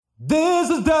This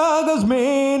is Douglas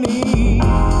Mini.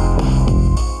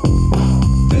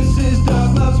 This is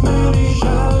Douglas Mini.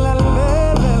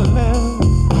 Sha-la-la-la-la-la.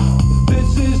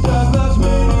 This is Douglas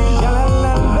Mini.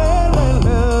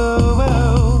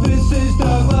 Sha-la-la-la-la-la. This is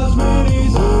Douglas Mini.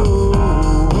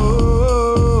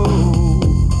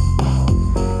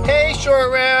 Hey,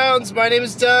 Short Rounds. My name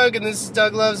is Doug, and this is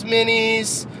Doug Loves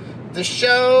Minis, the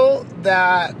show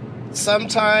that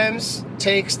sometimes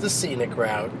takes the scenic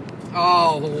route.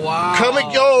 Oh,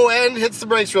 wow. And hits the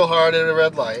brakes real hard at a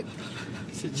red light.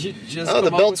 Did you just Oh, come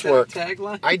the up belts with work. that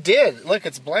tagline? I did. Look,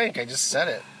 it's blank. I just said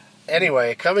it.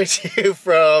 Anyway, coming to you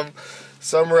from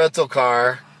some rental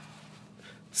car.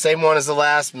 Same one as the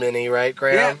last Mini, right,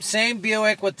 Graham? Yeah, same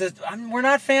Buick with the... we're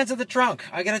not fans of the trunk.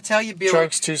 I gotta tell you, Buick...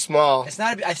 Trunk's too small. It's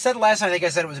not... I said last time, I think I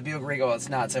said it was a Buick Regal. It's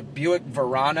not. It's a Buick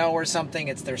Verano or something.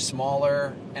 It's their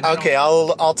smaller... And Okay,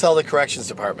 I'll tell the corrections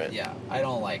department. Yeah, I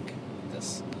don't like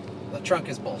this. The trunk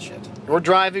is bullshit. We're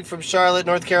driving from Charlotte,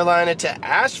 North Carolina to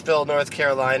Asheville, North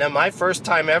Carolina. My first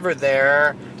time ever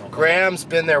there. Graham's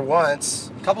been there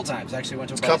once. A couple times. Actually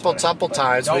went to a Couple buddy's wedding, but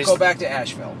times, but Don't he's- go back to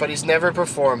Asheville. But he's never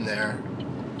performed there.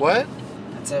 What?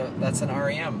 That's an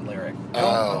REM lyric. Don't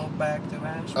Oh. go back to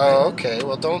Asheville. Oh, okay.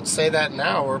 Well, don't say that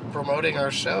now. We're promoting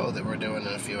our show that we're doing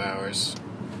in a few hours.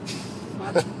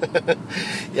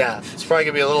 Yeah, it's probably going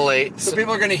to be a little late. So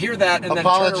people are going to hear that and then turn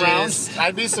around. Apologies.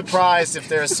 I'd be surprised if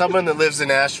there's someone that lives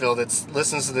in Asheville that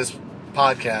listens to this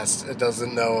podcast and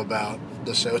doesn't know about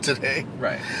the show today.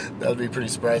 Right. That would be pretty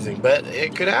surprising, but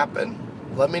it could happen.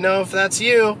 Let me know if that's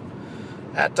you.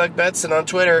 At Doug Betson on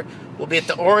Twitter. We'll be at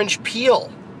the Orange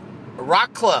Peel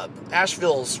Rock Club,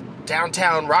 Asheville's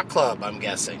downtown rock club, I'm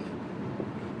guessing.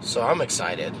 So I'm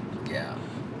excited. Yeah.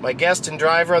 My guest and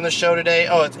driver on the show today,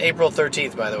 it's April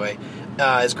 13th, by the way,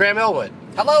 is Graham Elwood.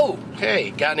 Hello.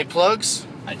 Hey, got any plugs?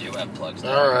 I do have plugs.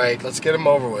 All right, let's get them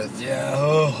over with. Yeah.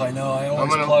 Oh, I know. I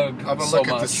always I'm plug gonna so look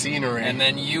at much. the scenery. And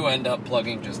then you end up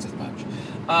plugging just as much.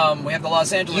 We have the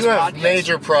Los Angeles You have Podcast.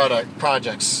 major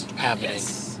projects happening.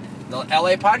 Yes. The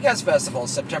LA Podcast Festival,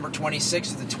 September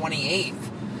 26th to the 28th.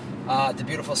 At the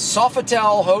beautiful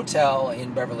Sofitel Hotel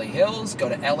in Beverly Hills. Go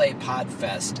to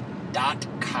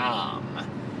lapodfest.com.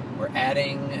 We're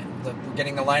getting the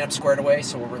lineup squared away,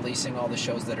 so we're releasing all the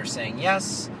shows that are saying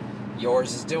yes.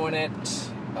 Yours is doing it.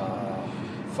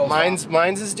 Mine's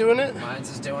is doing it? Mine's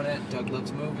is doing it. Doug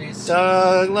Loves Movies.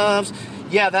 Doug loves...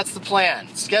 Yeah, that's the plan.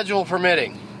 Schedule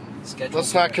permitting.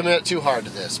 Let's not commit too hard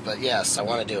to this, but yes, I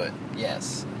want to do it.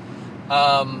 Yes.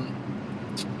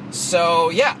 So,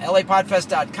 yeah,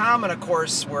 lapodfest.com, and of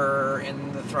course, we're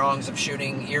in the throngs of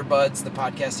shooting Earbuds, the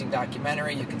podcasting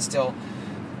documentary. You can still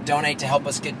donate to help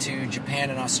us get to Japan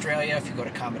and Australia if you go to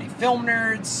Comedy Film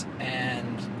Nerds,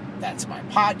 and that's my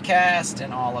podcast,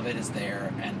 and all of it is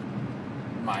there, and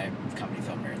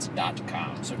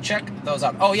mycomedyfilmnerds.com. So check those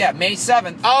out. Oh, yeah, May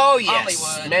 7th. Oh, yes,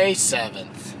 Hollywood. May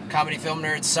 7th. Comedy Film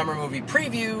Nerds Summer Movie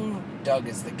Preview. Doug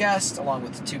is the guest, along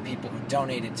with the two people who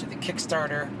donated to the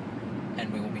Kickstarter.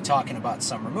 And we will be talking about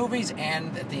summer movies,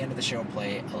 and at the end of the show,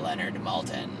 play Leonard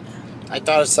Maltin. I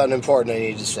thought of something important I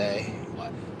need to say.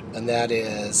 What? And that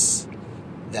is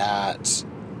that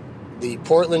the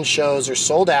Portland shows are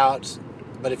sold out,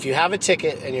 but if you have a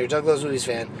ticket and you're a Doug Loves Movies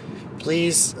fan,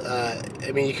 please,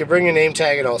 you can bring your name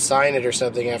tag and I'll sign it or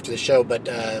something after the show, but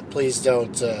please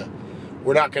don't,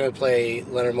 we're not going to play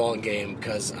Leonard Maltin game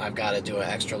because I've got to do an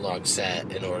extra long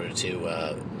set in order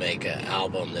to make an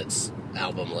album that's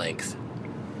album length.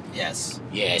 Yes.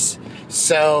 Yes.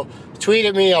 So tweet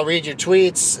at me. I'll read your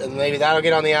tweets, and maybe that'll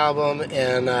get on the album.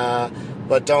 And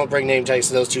but don't bring name tags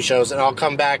to those two shows. And I'll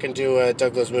come back and do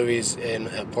Doug Loves Movies in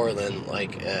Portland,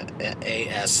 like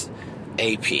ASAP.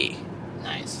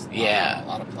 Nice. Yeah. A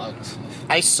lot of plugs.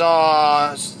 I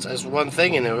saw as one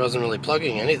thing, and it wasn't really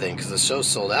plugging anything because the show's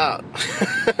sold out. And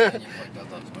you put Doug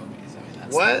Loves Movies.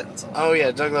 That's What? a lot. Oh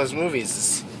yeah, Doug Loves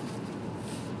Movies.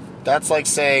 That's like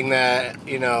saying that,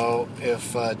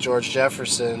 if George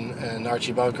Jefferson and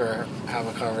Archie Bunker have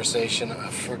a conversation,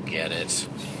 forget it.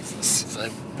 Jesus,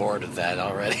 I'm bored of that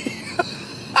already.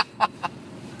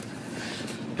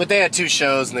 But they had two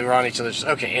shows and they were on each other's...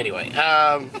 Okay, anyway.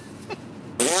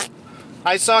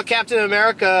 I saw Captain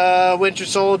America, Winter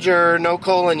Soldier, No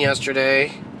Colon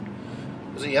yesterday.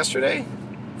 Was it yesterday?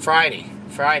 Friday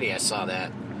I saw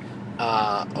that.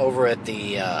 Over at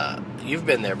the... you've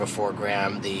been there before,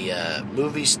 Graham. The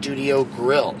Movie Studio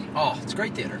Grill. Oh, it's a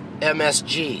great theater.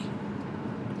 MSG.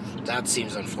 That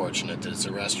seems unfortunate that it's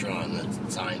a restaurant and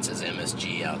the sign says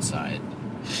MSG outside.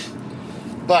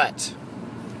 But,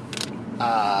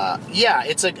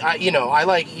 it's I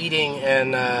like eating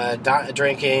and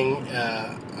drinking.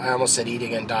 I almost said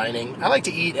eating and dining. I like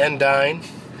to eat and dine.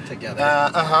 together.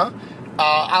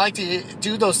 I like to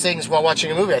do those things while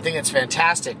watching a movie. I think it's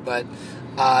fantastic, but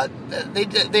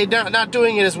they're not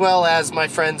doing it as well as my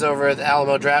friends over at the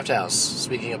Alamo Drafthouse.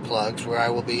 Speaking of plugs, where I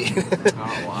will be.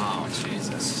 Oh, wow.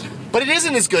 Jesus. But it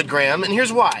isn't as good, Graham, and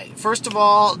here's why. First of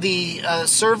all, the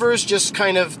servers just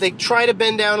kind of, they try to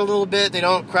bend down a little bit. They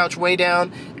don't crouch way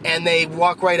down, and they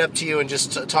walk right up to you and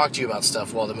just talk to you about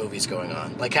stuff while the movie's going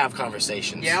on. Like, have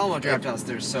conversations. Yeah, Alamo Drafthouse,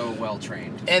 they're so well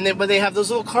trained. But they have those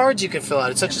little cards you can fill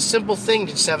out. It's such a simple thing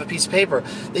to just have a piece of paper.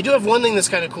 They do have one thing that's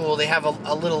kind of cool. They have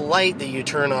a little light that you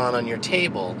turn on your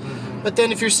table. Mm-hmm. But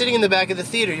then if you're sitting in the back of the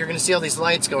theater, you're going to see all these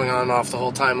lights going on and off the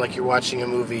whole time like you're watching a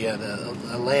movie at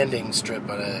a landing strip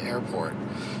at an airport.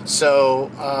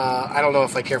 So I don't know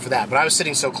if I care for that. But I was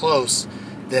sitting so close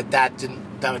that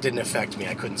didn't affect me.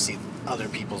 I couldn't see other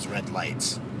people's red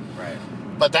lights. Right.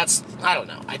 But I don't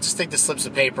know. I just think the slips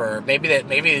of paper, maybe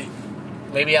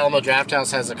Alamo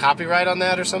Drafthouse has a copyright on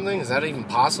that or something. Is that even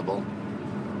possible?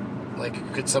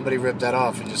 Like, could somebody rip that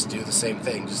off and just do the same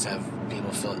thing? Just have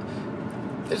people fill it.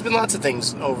 There's been lots of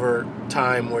things over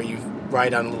time where you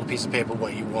write on a little piece of paper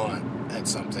what you want at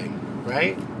something,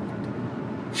 right?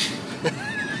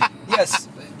 Yes,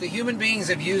 the human beings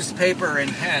have used paper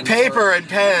and pen. Paper and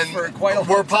pen for quite a long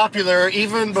were time. popular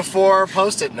even before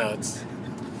Post-it notes.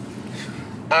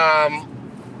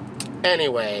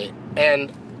 Anyway,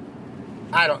 and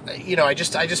I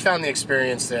just found the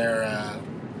experience there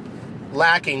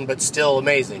lacking, but still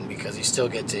amazing because you still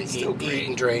get to eat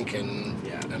and drink and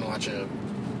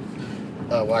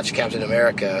watch Captain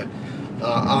America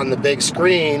on the big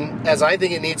screen, as I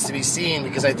think it needs to be seen,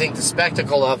 because I think the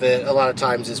spectacle of it a lot of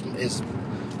times is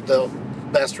the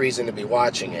best reason to be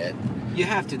watching it. You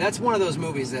have to. That's one of those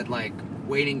movies that, like,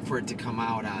 waiting for it to come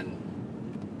out on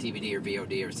DVD or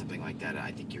VOD or something like that,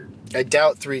 I think I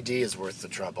doubt 3D is worth the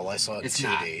trouble. I saw it in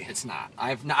 2D. It's not.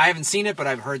 I haven't seen it, but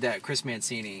I've heard that Chris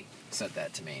Mancini said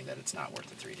that to me, that it's not worth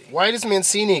the 3D. Why does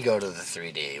Mancini go to the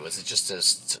 3D? Was it just a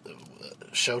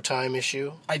Showtime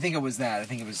issue? I think it was that. I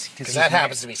think it was... Because that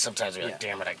happens to me sometimes. You're like,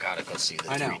 damn it, I gotta go see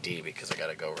the I know. 3D because I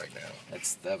gotta go right now.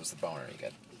 That was the boner you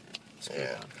got.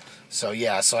 Yeah. So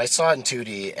I saw it in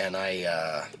 2D, and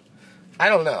I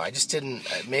don't know. I just didn't.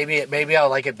 Maybe I'll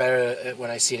like it better when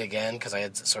I see it again, because I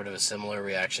had sort of a similar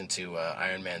reaction to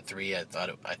Iron Man 3. I thought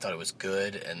it was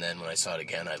good, and then when I saw it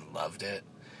again, I loved it.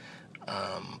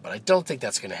 But I don't think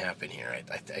that's going to happen here.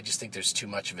 I just think there's too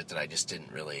much of it that I just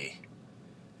didn't really.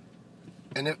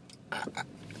 And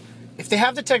if they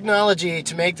have the technology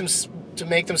to make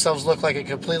themselves look like a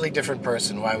completely different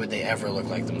person, why would they ever look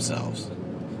like themselves?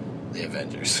 The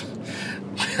Avengers.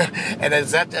 And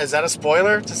is that a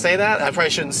spoiler to say that? I probably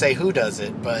shouldn't say who does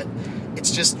it, but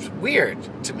it's just weird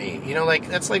to me. Like,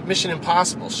 that's like Mission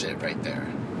Impossible shit right there.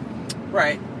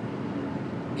 Right.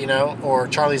 Or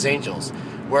Charlie's Angels,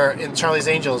 where in Charlie's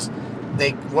Angels,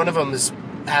 one of them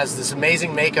has this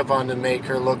amazing makeup on to make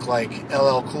her look like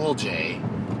LL Cool J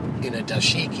in a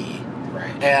dashiki.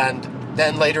 Right. And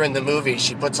then later in the movie,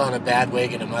 she puts on a bad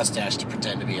wig and a mustache to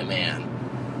pretend to be a man.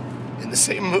 In the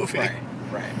same movie.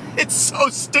 Right. It's so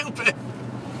stupid.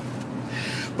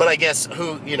 But I guess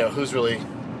who's really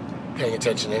paying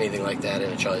attention to anything like that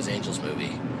in a Charlie's Angels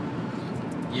movie?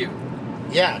 You.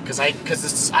 Yeah, because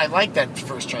I liked that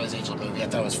first Charlie's Angels movie. I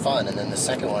thought it was fun, and then the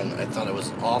second one, I thought it was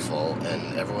awful,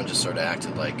 and everyone just sort of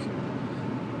acted like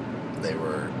they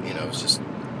were, it was just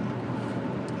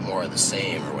more of the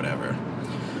same or whatever.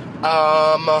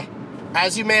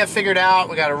 As you may have figured out,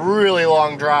 we got a really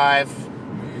long drive,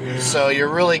 so you're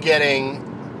really getting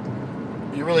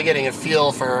a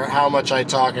feel for how much I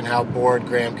talk and how bored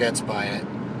Graham gets by it,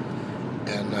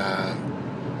 and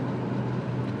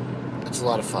it's a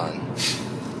lot of fun.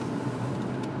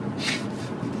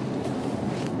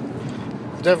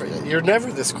 You're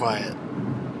never this quiet.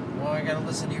 Well, I gotta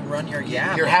listen to you run your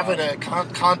yap. You're having a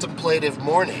contemplative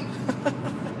morning.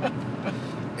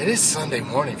 It is Sunday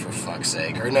morning, for fuck's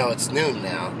sake. Or no, it's noon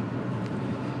now.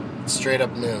 It's straight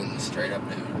up noon.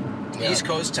 Yeah. East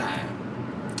Coast time.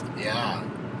 Yeah.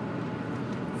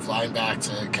 Flying back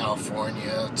to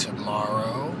California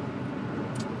tomorrow.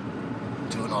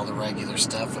 Doing all the regular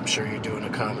stuff. I'm sure you're doing a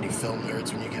Comedy Film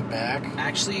Nerds when you get back.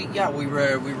 Actually, yeah, we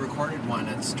recorded one.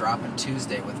 It's dropping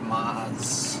Tuesday with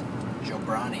Maz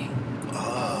Jobrani.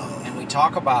 Oh. And we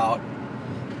talk about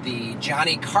the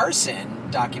Johnny Carson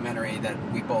documentary that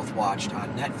we both watched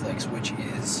on Netflix, which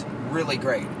is really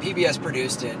great. PBS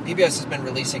produced it. PBS has been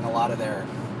releasing a lot of their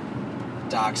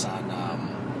docs on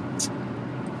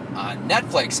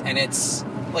Netflix, and it's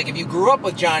like, if you grew up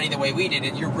with Johnny the way we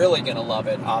did, you're really going to love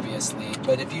it, obviously.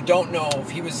 But if you don't know if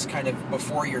he was kind of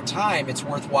before your time, it's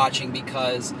worth watching,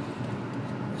 because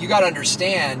you got to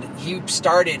understand, he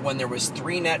started when there was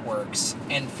 3 networks,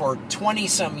 and for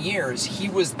 20-some years, he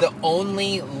was the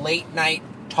only late-night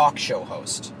talk show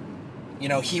host. You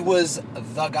know, he was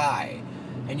the guy.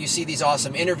 And you see these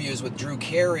awesome interviews with Drew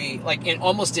Carey, like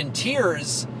almost in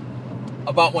tears,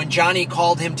 about when Johnny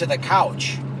called him to the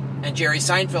couch, and Jerry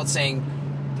Seinfeld saying,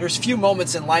 there's few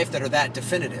moments in life that are that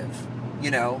definitive,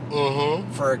 you know,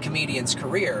 for a comedian's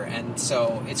career. And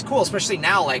so it's cool, especially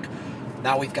now, like,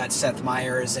 now we've got Seth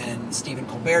Meyers and Stephen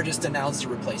Colbert just announced to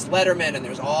replace Letterman, and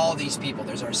there's all these people.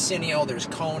 There's Arsenio, there's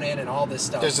Conan, and all this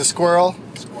stuff. There's a squirrel.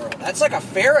 That's like a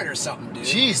ferret or something, dude.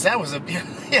 Jeez, that was a...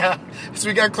 Yeah. As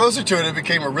we got closer to it, it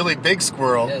became a really big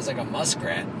squirrel. Yeah, it's like a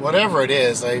muskrat. Whatever it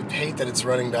is, I hate that it's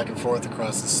running back and forth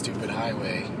across this stupid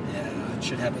highway. Yeah, it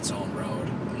should have its own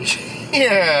road.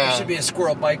 Yeah. There should be a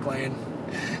squirrel bike lane.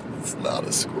 It's not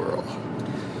a squirrel.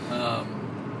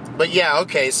 But yeah,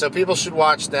 okay, so people should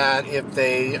watch that if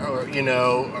they are,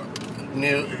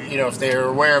 if they're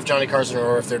aware of Johnny Carson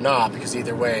or if they're not, because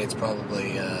either way, it's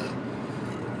probably...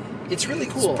 it's really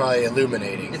cool. It's probably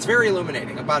illuminating. It's very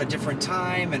illuminating about a different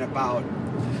time and about...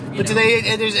 But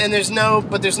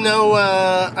there's no...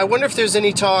 I wonder if there's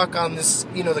any talk on this,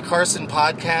 the Carson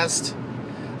podcast.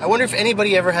 I wonder if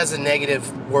anybody ever has a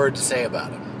negative word to say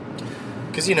about him.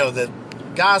 Because, the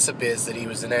gossip is that he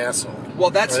was an asshole. Well,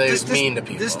 that's... Or that he was mean to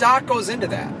people. This doc goes into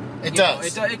that. It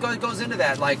does. It goes into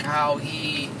that, like how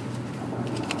he...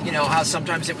 how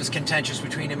sometimes it was contentious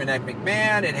between him and Ed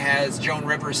McMahon. It has Joan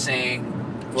Rivers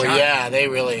saying... Well, yeah, they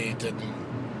really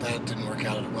didn't... That didn't work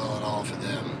out well at all for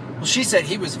them. Well, she said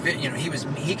he was,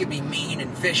 he could be mean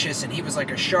and vicious, and he was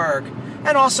like a shark.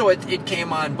 And also, it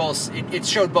came on both. It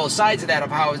showed both sides of that,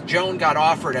 of how Joan got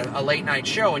offered a late night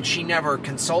show, and she never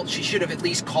She should have at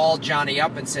least called Johnny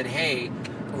up and said, "Hey,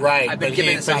 right." I've been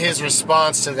given this but his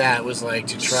response to that was like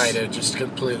to try to just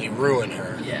completely ruin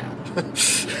her. Yeah.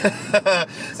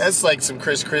 That's like some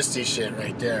Chris Christie shit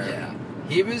right there. Yeah.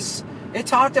 He was. It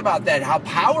talked about that, how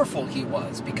powerful he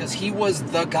was, because he was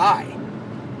the guy,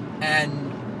 and.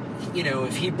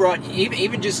 If he brought,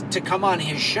 even just to come on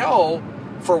his show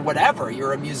for whatever,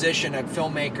 you're a musician, a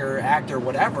filmmaker, actor,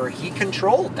 whatever, he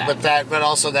controlled that. But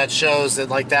also that shows that,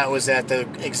 like, that was at the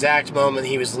exact moment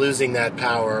he was losing that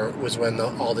power was when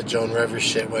all the Joan Rivers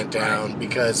shit went down,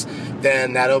 because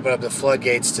then that opened up the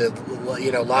floodgates to,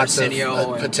 lots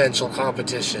Arsenio of potential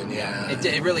competition, yeah.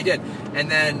 It really did.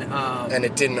 And then... and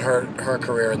it didn't hurt her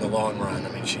career in the long run. I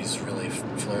mean, she's really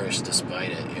flourished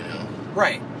despite it,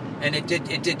 Right. And it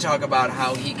did talk about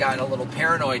how he got a little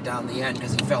paranoid down the end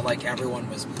because he felt like everyone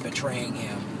was betraying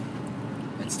him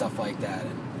and stuff like that.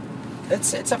 And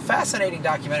it's a fascinating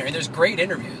documentary. And there's great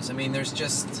interviews. I mean, there's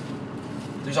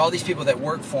all these people that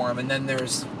work for him, and then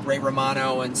there's Ray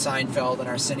Romano and Seinfeld and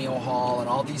Arsenio Hall and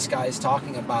all these guys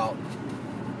talking about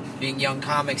being young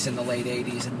comics in the late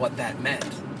 80s and what that meant.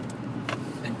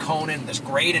 And Conan, there's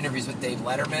great interviews with Dave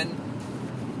Letterman,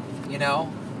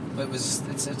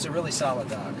 It's a really solid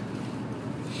doc.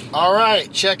 All right,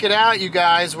 check it out, you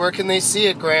guys. Where can they see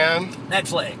it, Graham?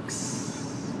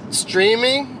 Netflix.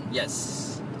 Streaming?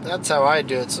 Yes. That's how I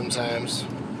do it sometimes.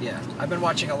 Yeah, I've been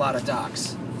watching a lot of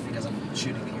docs because I'm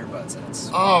shooting the earbuds, and it's...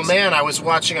 Oh, man, I was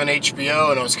watching on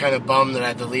HBO, and I was kind of bummed that I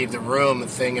had to leave the room. A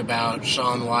thing about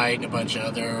Shaun White and a bunch of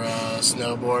other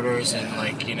snowboarders, and,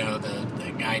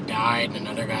 the guy died, and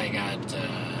another guy got,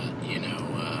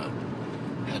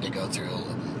 had to go through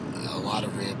a lot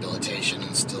of rehabilitation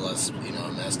and still has,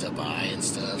 a messed up eye and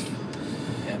stuff.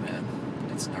 Yeah, man.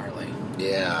 It's gnarly.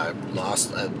 Yeah,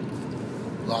 I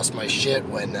lost my shit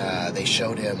when they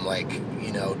showed him,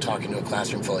 talking to a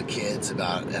classroom full of kids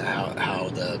about how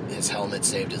his helmet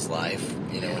saved his life,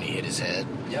 when he hit his head.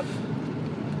 Yep.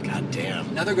 God damn.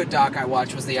 Another good doc I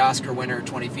watched was the Oscar winner,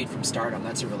 20 Feet from Stardom.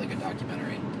 That's a really good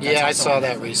documentary. Yeah, I saw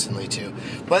that recently too.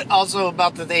 But also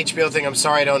about the HBO thing, I'm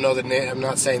sorry I don't know the name. I'm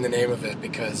not saying the name of it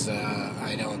because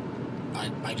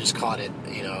I just caught it,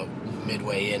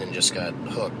 midway in and just got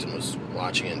hooked and was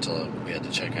watching it until we had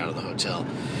to check out of the hotel.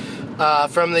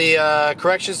 From the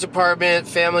Corrections Department,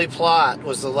 Family Plot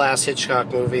was the last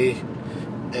Hitchcock movie,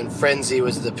 and Frenzy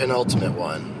was the penultimate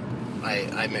one.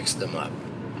 I mixed them up.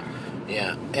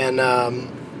 Yeah, and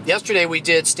yesterday we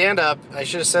did stand-up. I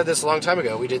should have said this a long time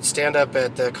ago. We did stand-up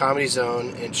at the Comedy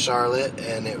Zone in Charlotte,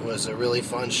 and it was a really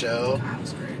fun show. That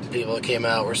was great. The people that came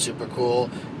out were super cool.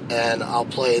 And I'll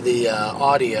play the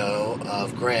audio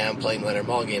of Graham playing Leonard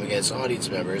Malgame against audience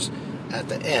members at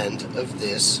the end of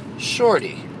this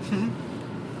shorty.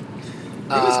 It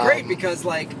was great because,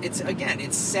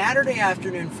 it's Saturday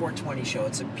afternoon 420 show.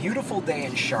 It's a beautiful day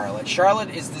in Charlotte. Charlotte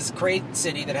is this great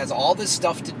city that has all this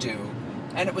stuff to do,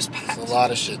 and it was packed. There's a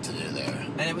lot of shit to do there.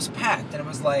 And it was packed, and it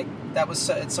was like,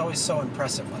 it's always so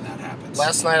impressive when that happens.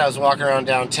 Last night I was walking around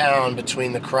downtown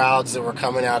between the crowds that were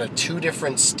coming out of two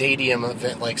different stadium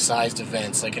event sized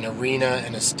events, like an arena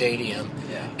and a stadium.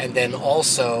 Yeah. And then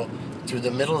also through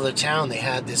the middle of the town they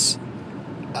had this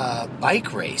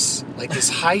bike race, like this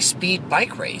high speed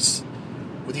bike race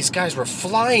where these guys were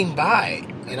flying by,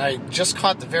 and I just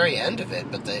caught the very end of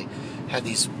it, but they had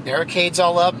these barricades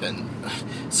all up, and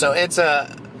so it's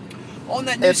a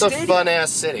fun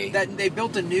ass city. That they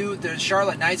built the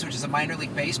Charlotte Knights, which is a minor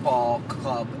league baseball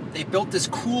club. They built this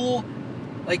cool,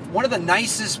 like one of the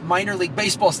nicest minor league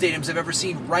baseball stadiums I've ever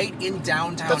seen, right in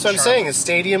downtown. That's what I'm saying. A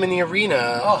stadium and the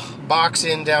arena Oh. box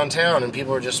in downtown, and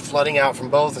people are just flooding out from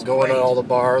both and going to all the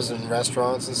bars and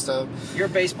restaurants and stuff. If you're a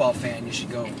baseball fan, you should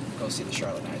go see the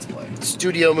Charlotte Knights play.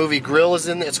 Studio Movie Grill is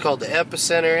in there. It's called the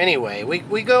Epicenter. Anyway,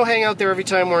 we go hang out there every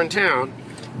time we're in town,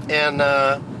 and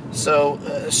so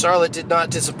Charlotte did not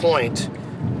disappoint.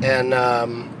 And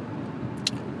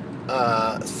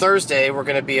Thursday we're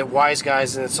going to be at Wise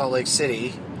Guys in Salt Lake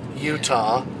City,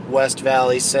 Utah, West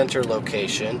Valley Center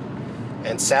location,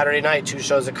 and Saturday night 2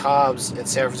 shows at Cobb's in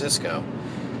San Francisco.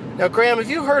 Now, Graham, have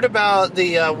you heard about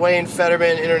the Wayne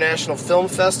Federman International Film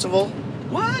Festival?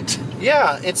 What?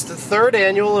 Yeah, it's the 3rd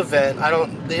annual event.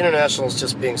 The international is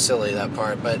just being silly, that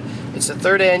part, but it's the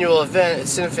 3rd annual event at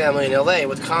Cinefamily in LA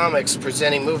with comics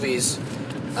presenting movies,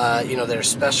 that are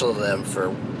special to them for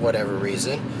whatever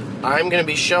reason. I'm going to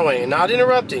be showing, not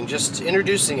interrupting, just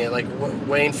introducing it. Like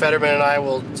Wayne Federman and I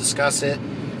will discuss it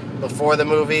before the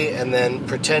movie and then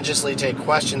pretentiously take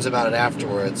questions about it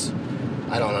afterwards.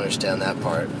 I don't understand that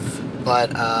part.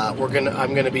 But I'm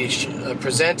going to be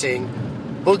presenting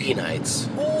Boogie Nights.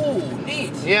 Oh,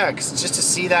 neat. Yeah, 'cause just to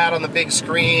see that on the big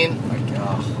screen, Like,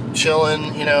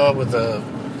 chilling, with a,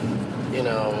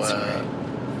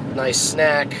 nice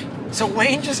snack. so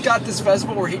Wayne just got this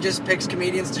festival where he just picks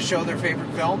comedians to show their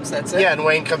favorite films. That's it. Yeah, and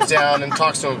Wayne comes down and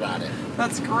talks to him about it.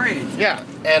 That's great. Yeah,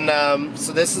 and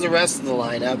so this is the rest of the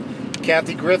lineup.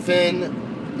 Kathy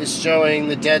Griffin is showing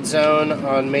The Dead Zone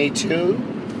on May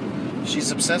 2.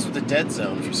 She's obsessed with The Dead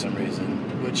Zone for some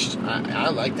reason, which I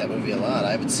like that movie a lot.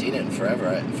 I haven't seen it in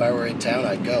forever. If I were in town,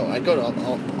 I'd go. I'd go to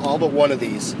all but one of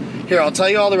these. Here, I'll tell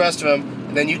you all the rest of them,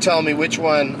 and then you tell me which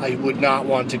one I would not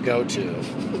want to go to,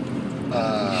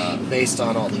 based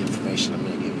on all the information I'm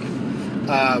going to give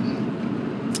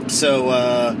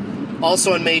you.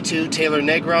 Also on May 2, Taylor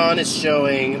Negron is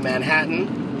showing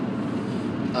Manhattan.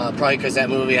 Probably because that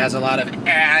movie has a lot of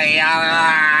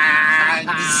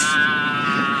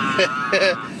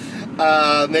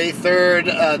May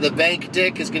 3rd, The Bank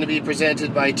Dick is going to be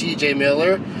presented by TJ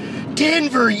Miller.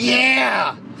 Denver,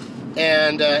 yeah!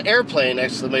 And Airplane, !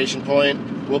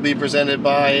 Will be presented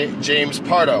by James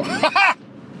Pardo.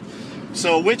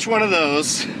 So which one of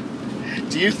those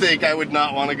do you think I would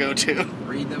not want to go to?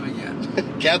 Read them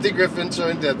again. Kathy Griffin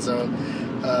showing Dead Zone.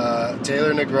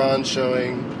 Taylor Negron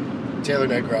showing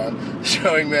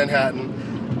Manhattan.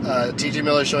 T.J.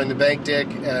 Miller showing The Bank Dick,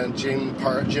 and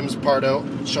James Pardo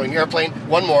showing Airplane.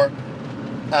 One more.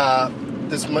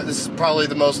 This is probably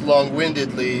the most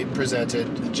long-windedly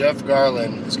presented. Jeff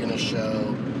Garlin is going to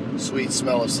show Sweet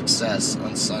Smell of Success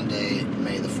on Sunday,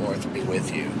 May the 4th. Be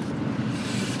with you.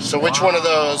 So which one of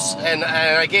those? And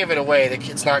I gave it away.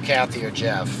 It's not Kathy or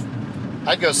Jeff.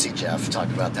 I'd go see Jeff talk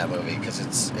about that movie because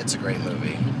it's a great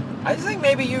movie. I just think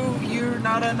maybe you're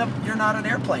not an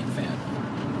Airplane fan.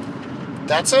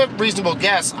 That's a reasonable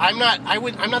guess. I'm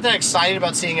not that excited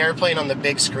about seeing Airplane on the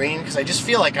big screen because I just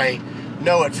feel like I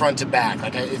know it front to back.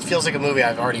 Like it feels like a movie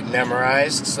I've already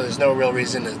memorized, so there's no real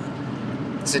reason to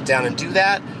sit down and do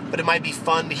that. But it might be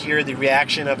fun to hear the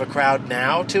reaction of a crowd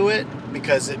now to it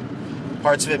because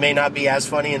parts of it may not be as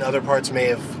funny and other parts may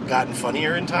have gotten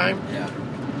funnier in time. Yeah.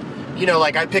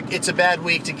 Like I picked It's a Bad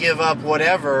Week to Give Up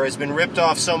Whatever has been ripped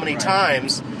off so many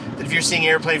times that if you're seeing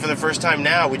Airplane for the first time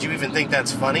now, would you even think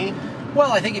that's funny?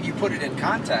 Well, I think if you put it in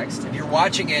context, if you're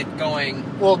watching it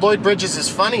going... Well, Lloyd Bridges is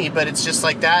funny, but it's just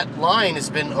like that line has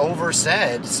been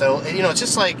oversaid. So, it's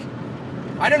just like...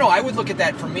 I don't know. I would look at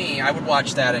that for me. I would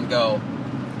watch that and go,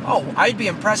 oh, I'd be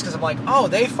impressed because I'm like, oh,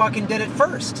 they fucking did it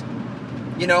first.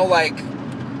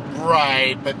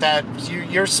 Right, but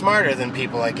you're smarter than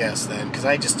people, I guess, then. Because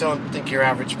I just don't think your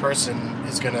average person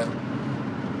is going to...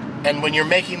 And when you're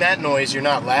making that noise, you're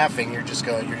not laughing. You're just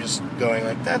going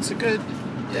like, that's a good...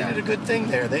 They did a good thing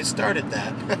there. They started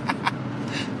that.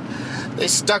 They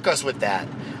stuck us with that.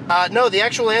 No, the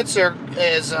actual answer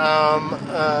is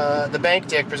The Bank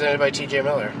Dick presented by T.J.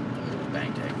 Miller.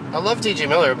 Bank Dick. I love T.J.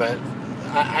 Miller, but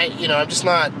I'm just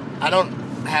not... I don't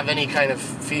have any kind of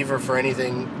fever for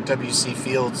anything W.C.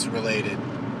 Fields related.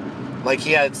 Like,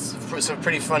 he had some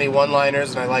pretty funny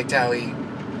one-liners, and I liked how he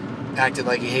acted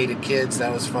like he hated kids.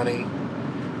 That was funny.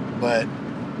 But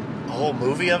a whole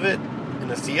movie of it in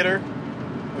the theater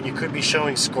when you could be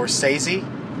showing Scorsese,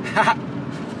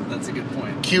 That's a good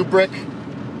point. Kubrick,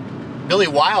 Billy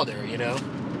Wilder, you know,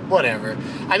 whatever.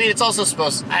 I mean, it's also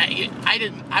supposed. I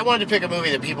wanted to pick a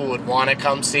movie that people would want to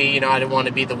come see. You know, I didn't want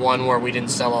to be the one where we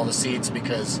didn't sell all the seats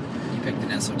because, You picked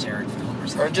an esoteric film or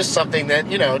something. or just something that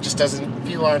just doesn't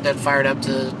people aren't that fired up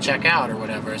to check out or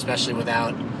whatever, especially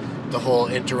without the whole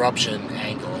interruption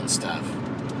angle and stuff.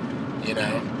 You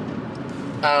know.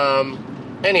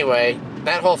 Anyway,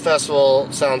 that whole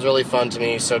festival sounds really fun to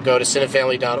me. So go to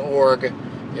cinefamily.org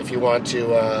if you want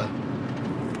to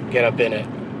get up in it.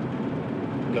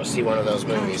 Go see one of those I'm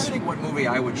trying movies. to think what movie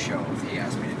I would show if he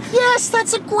asked me to do that. Yes,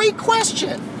 that's a great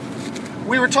question.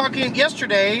 We were talking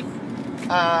yesterday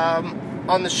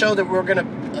on the show that we're gonna,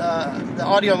 the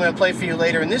audio I'm gonna play for you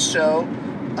later in this show.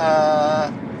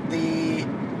 The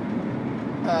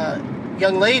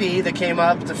young lady that came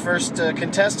up, the first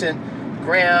contestant,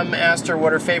 Graham asked her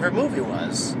what her favorite movie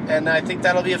was, and I think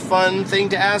that'll be a fun thing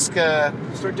to ask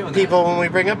Start doing people when we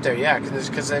bring up there. Yeah,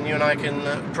 because then you and I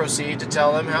can proceed to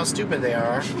tell them how stupid they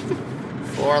are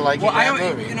for liking Well, that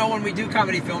movie. when we do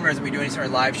comedy filmers and we do any sort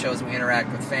of live shows and we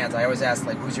interact with fans, I always ask,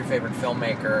 like, who's your favorite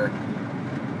filmmaker?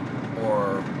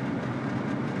 Or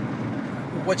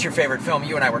what's your favorite film?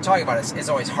 You and I were talking about it. It's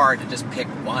always hard to just pick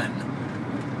one.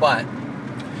 But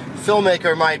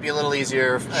Filmmaker might be a little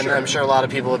easier, and Sure. I'm sure a lot of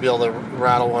people will be able to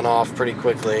rattle one off pretty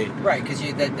quickly. right, because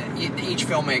each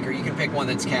filmmaker, you can pick one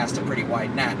that's cast a pretty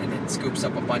wide net, and it scoops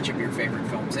up a bunch of your favorite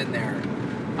films in there.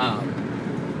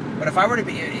 But if I were to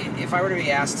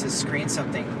be asked to screen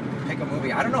something, pick a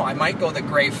movie, I don't know. I might go The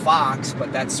Gray Fox,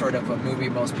 but that's sort of a movie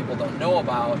most people don't know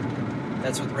about.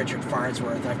 That's with Richard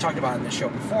Farnsworth. I've talked about it in the show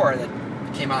before. That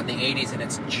came out in the 80s, and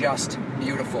it's just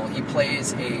beautiful. He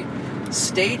plays a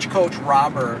stagecoach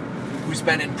robber who's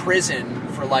been in prison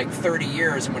for like 30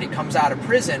 years, and when he comes out of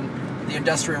prison, the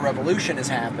Industrial Revolution has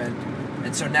happened,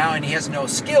 and so now, and he has no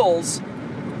skills,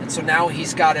 and so now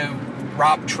he's got to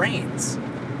rob trains,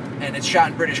 and it's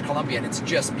shot in British Columbia, and it's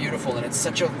just beautiful, and it's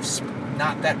such a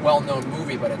not that well-known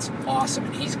movie, but it's awesome,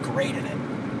 and he's great in it.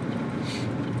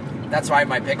 That's why I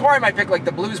might pick. Or I might pick like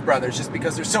the Blues Brothers, just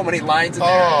because there's so many lines in there.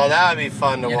 Oh, that would be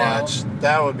fun to You know? watch.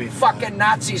 That would be fun. Fucking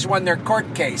Nazis won their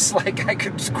court case. Like, I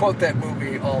could just quote that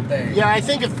movie all day. Yeah, I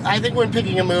think when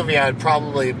picking a movie, I'd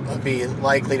probably be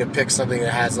likely to pick something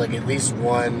that has like at least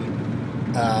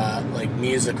one like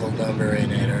musical number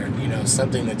in it, or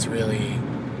something that's really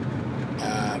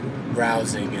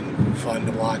rousing and fun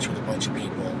to watch with a bunch of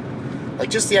people. Like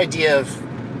just the idea of,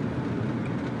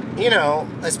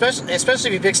 especially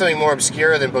if you pick something more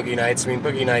obscure than Boogie Nights. I mean,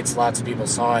 Boogie Nights, lots of people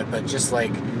saw it, but just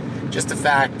the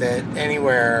fact that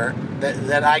anywhere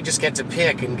that I just get to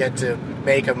pick and get to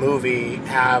make a movie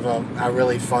have a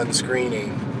really fun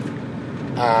screening,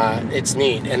 it's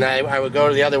neat. And I would go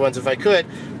to the other ones if I could,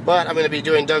 but I'm going to be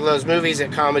doing Doug Loves Movies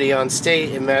at Comedy on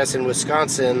State in Madison,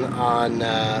 Wisconsin on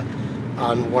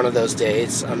one of those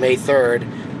days, on May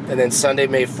 3rd. And then Sunday,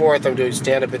 May 4th, I'm doing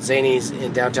stand-up at Zany's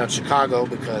in downtown Chicago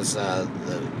because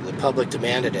the public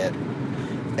demanded it.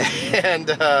 And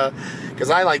because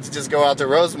I like to just go out to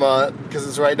Rosemont because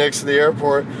it's right next to the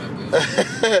airport.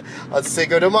 On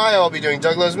Cinco de Mayo, I'll be doing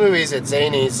Doug Loves Movies at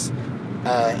Zany's,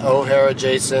 O'Hare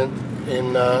adjacent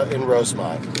in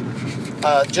Rosemont.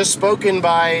 Just spoken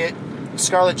by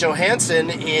Scarlett Johansson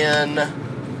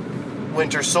in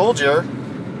Winter Soldier.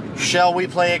 Shall we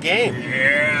play a game?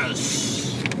 Yes.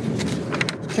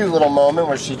 Cute little moment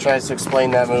where she tries to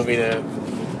explain that movie to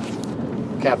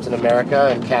Captain America,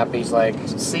 and Cappy's like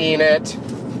seeing it,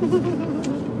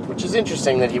 which is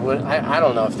interesting that he would. I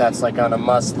don't know if that's like on a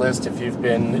must list if you've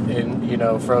been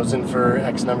in frozen for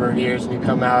X number of years and you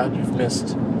come out, you've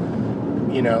missed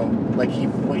like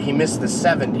he missed the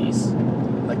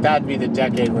 70s. Like that'd be the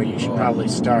decade where you should probably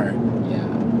start.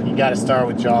 Yeah. You got to start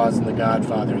with Jaws and The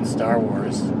Godfather and Star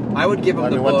Wars. I would give him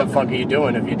the book. What the fuck are you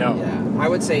doing if you don't? Yeah. I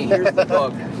would say, here's the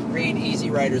book. Read Easy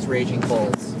Riders, Raging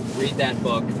Bulls. Read that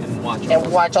book and watch all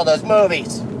And watch all those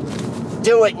movies.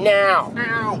 Do it now.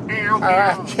 Ow, ow, Or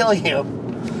I'll kill you.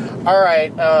 All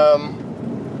right.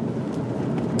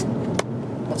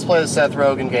 Let's play the Seth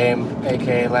Rogen game,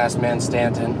 aka Last Man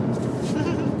Stanton.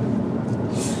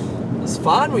 It was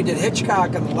fun. We did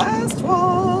Hitchcock on the last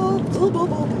one. Boo, boo,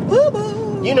 boo, boo,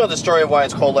 boo. You know the story of why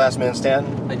it's called Last Man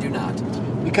Stanton? I do not.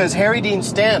 Because Harry Dean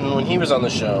Stanton, when he was on the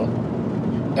show,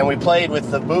 and we played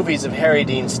with the movies of Harry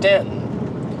Dean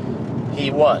Stanton, he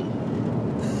won.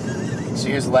 So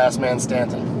he was the Last Man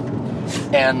Stanton.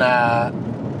 And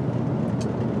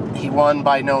he won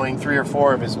by knowing 3 or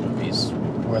 4 of his movies,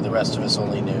 where the rest of us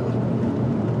only knew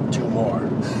 2 more.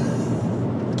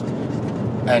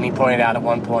 And he pointed out at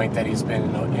one point that he's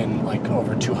been in like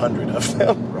over 200 of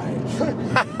them.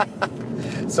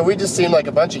 Right. So we just seemed like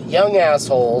a bunch of young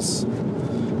assholes,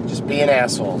 just being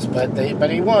assholes. But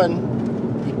he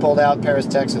won. He pulled out Paris,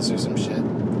 Texas, or some shit.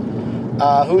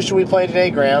 Who should we play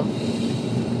today, Graham?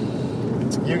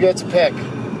 You get to pick.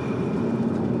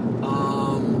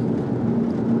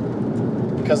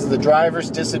 Because of the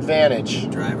driver's disadvantage.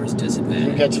 Driver's disadvantage.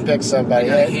 You get to pick somebody.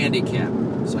 I got a handicap,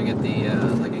 so I get the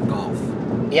like in golf.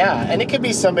 Yeah, and it could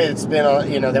be somebody that's been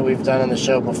on, that we've done on the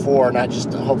show before, not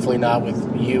just, hopefully not with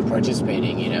you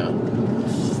participating,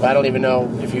 But I don't even know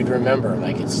if you'd remember.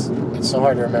 Like, it's so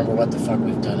hard to remember what the fuck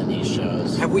we've done in these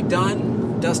shows. Have we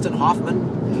done Dustin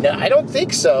Hoffman? No, I don't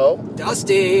think so.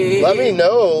 Dusty! Let me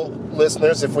know,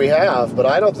 listeners, if we have, but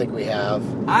I don't think we have.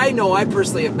 I know I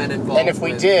personally have been involved. And if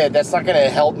we did, that's not going to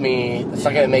help me. It's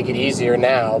not going to make it easier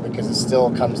now, because it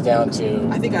still comes down to...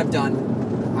 I think I've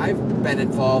been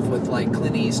involved with like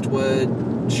Clint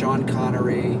Eastwood, Sean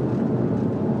Connery.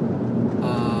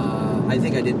 I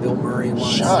think I did Bill Murray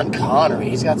once. Sean Connery.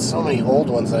 He's got so many old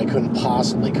ones that I couldn't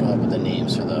possibly come up with the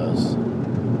names for those.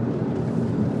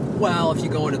 Well, if you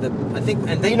go into the,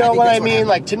 You know what I mean?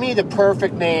 Like, to me, the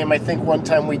perfect name, I think one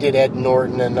time we did Ed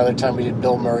Norton, and another time we did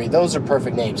Bill Murray. Those are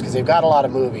perfect names, because they've got a lot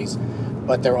of movies,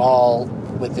 but they're all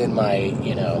within my,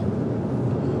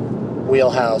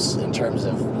 wheelhouse in terms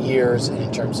of years and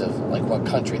in terms of, like, what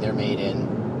country they're made in.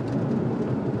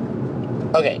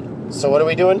 Okay, so what are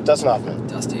we doing? Dustin Hoffman.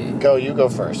 Dusty. Go, you go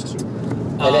first.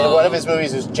 And then one of his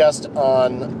movies was just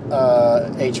on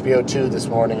HBO 2 this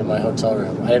morning in my hotel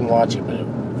room. I didn't watch it, but it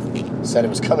said it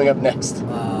was coming up next.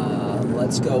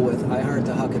 Let's go with I Heart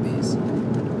the Huckabees.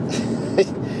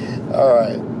 All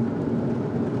right.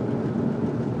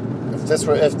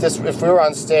 If we were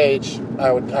on stage,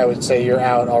 I would say you're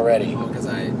out already. Oh, because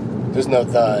there's no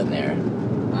the in there.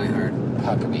 I Heart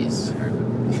Huckabees. I Heart.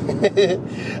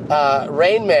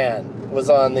 Rain Man was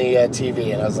on the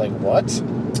TV, and I was like, what?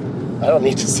 I don't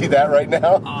need to see that right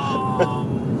now.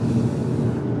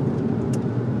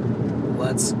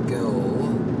 Let's go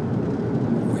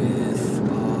with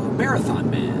Marathon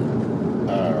Man.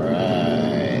 All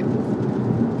right.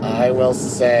 I will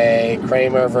say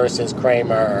Kramer versus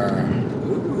Kramer.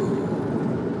 Ooh.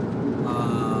 I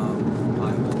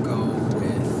will go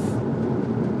with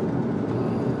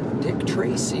Dick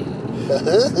Tracy.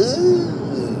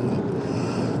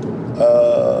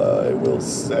 I will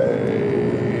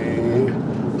say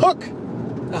Hook.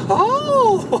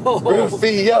 Oh!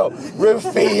 Rufio.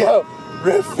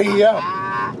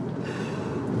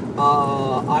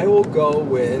 I will go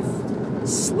with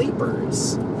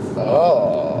Sleepers.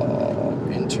 Oh,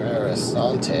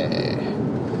 interessante.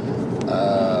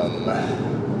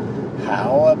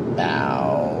 How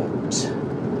about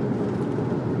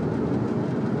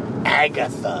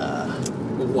Agatha?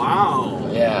 Wow.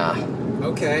 Yeah.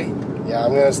 Okay. Yeah,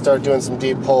 I'm gonna start doing some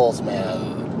deep pulls, man.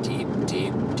 Deep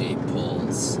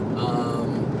pulls.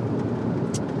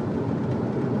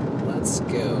 Let's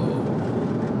go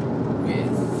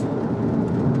with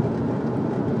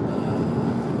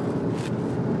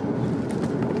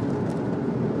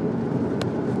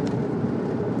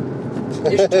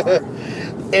Ishtar.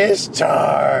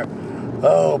 Ishtar.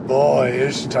 Oh boy,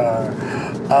 Ishtar.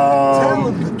 Tell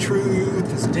him the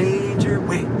truth is danger.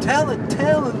 Wait, tell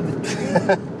him the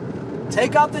truth.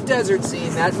 Take out the desert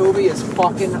scene. That movie is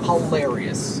fucking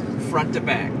hilarious, front to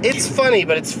back. It's funny,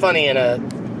 but it's funny in a,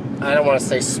 I don't want to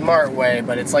say smart way,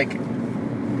 but it's like,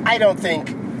 I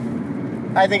think it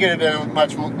would have been a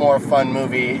much more fun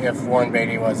movie if Warren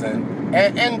Beatty wasn't,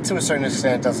 and to a certain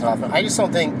extent Dustin Hoffman. I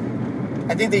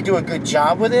think they do a good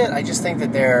job with it. I just think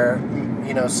that they're,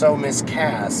 so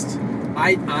miscast.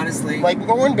 I honestly... Like,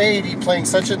 Warren Beatty playing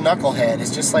such a knucklehead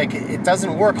is just like, it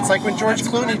doesn't work. It's like when George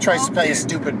Clooney tries to play a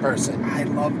stupid person. I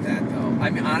love that, though. I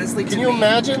mean, honestly, Can you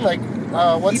imagine? Like,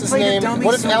 what's his name?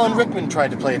 What if Alan well. Rickman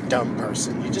tried to play a dumb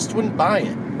person? You just wouldn't buy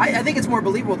it. I think it's more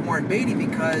believable with Warren Beatty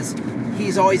because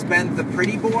he's always been the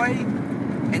pretty boy,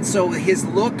 and so his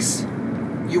looks,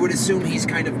 you would assume he's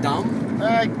kind of dumb.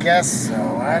 I guess so.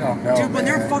 I don't know. Dude, when man.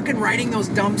 they're fucking writing those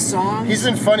dumb songs... He's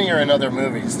been funnier in other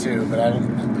movies, too, but I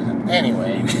don't...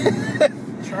 Anyway.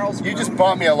 Charles You Grodin. just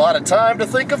bought me a lot of time to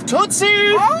think of Tootsie!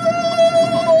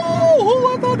 Oh, who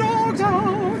let the dogs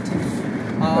out?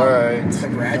 Alright. The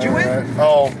Graduate?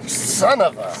 Oh, son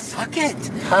of a... Suck it.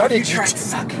 How did you... try to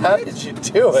suck How it? did you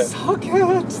do it? Suck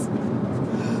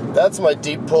it. That's my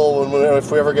deep pull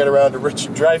if we ever get around to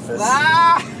Richard Dreyfuss.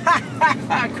 Ah!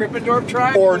 Krippendorf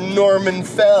tribe? Or Norman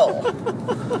Fell.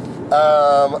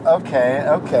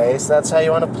 Okay, so that's how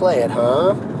you want to play it,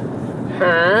 huh?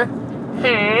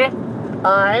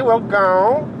 I will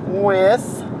go with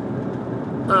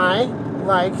I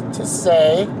like to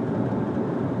say,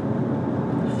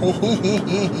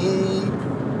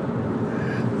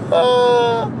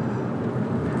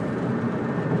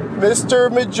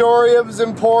 Mr. Majorium's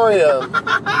Emporium.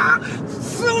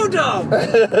 So dumb.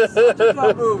 Such a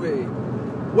dumb movie.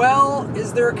 Well,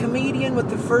 is there a comedian with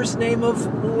the first name of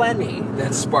Lenny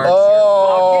that sparks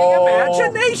your fucking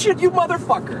imagination, you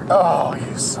motherfucker? Oh,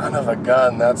 you son of a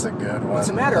gun. That's a good one. What's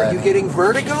the matter? Are you getting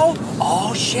vertigo?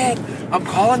 Oh, shit. I'm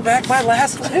calling back my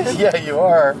last limb. Yeah, you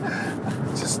are.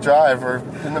 Just drive. We're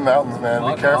in the mountains, man.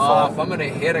 Fuck Be careful. off. I'm gonna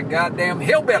hit a goddamn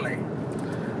hillbilly.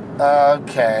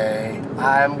 Okay.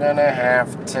 I'm gonna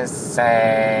have to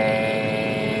say...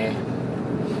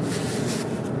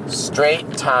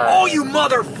 Straight Time. Oh, you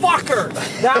motherfucker!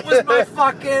 That was my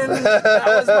that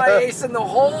was my ace in the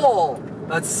hole.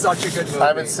 That's such a good movie.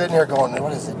 I've been sitting here going,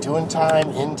 what is it? Doing time,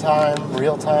 in time,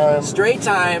 real time? Straight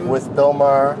Time. With Bill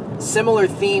Maher. Similar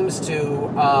themes to...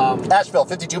 Asheville,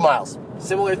 52 miles.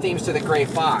 Similar themes to The Gray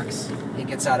Fox. He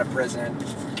gets out of prison.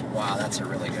 Wow, that's a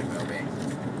really good movie.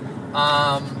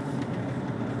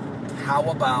 How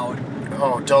about...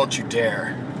 Oh, don't you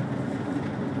dare.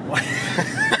 What?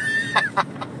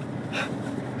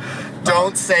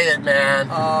 Don't say it, man.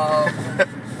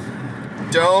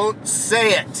 Don't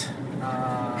say it.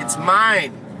 It's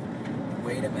mine.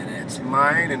 Wait a minute. It's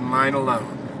mine and mine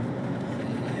alone.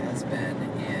 He has been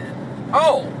in...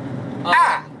 Oh!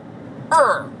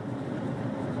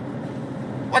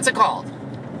 What's it called?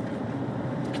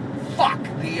 Fuck!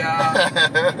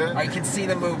 I can see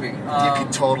the movie. You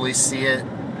can totally see it.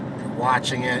 You're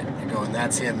watching it. You're going,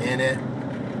 that's him in it.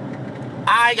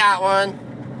 I got one.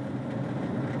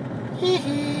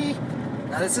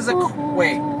 Now this is a...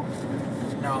 Wait.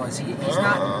 No, is he... He's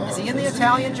not... Is he in the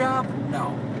Italian Job?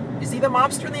 No. Is he the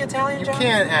mobster in the Italian Job? You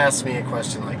can't ask me a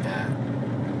question like that.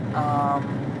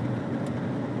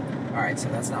 Alright, so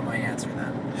that's not my answer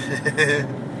then.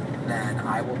 Then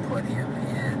I will put him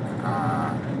in...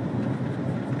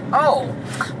 Oh!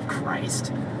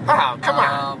 Christ. Oh, come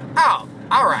on. Oh,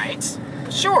 alright.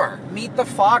 Sure. Meet the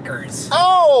Fockers.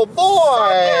 Oh,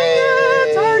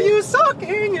 boy! Are you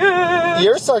sucking it?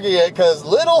 You're sucking it because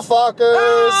little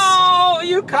fuckers. Oh,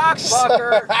 you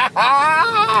cockfucker.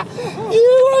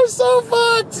 You are so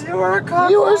fucked. You are a cockfucker.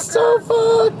 You are so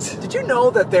fucked. Did you know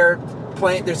that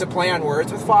there's a play on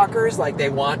words with Fockers? Like they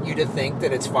want you to think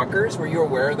that it's fuckers? Were you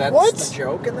aware that's the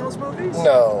joke in those movies?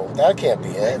 No, that can't be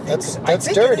it. That's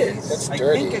dirty. That's dirty.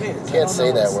 I think it is. You can't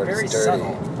say that word. Very It's dirty.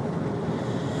 subtle.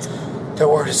 That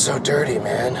word is so dirty,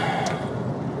 man.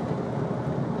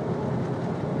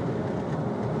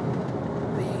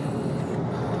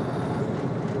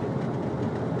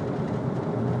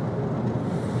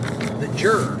 The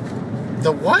Juror.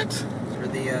 The what? Or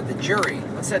the Jury.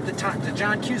 What's that? The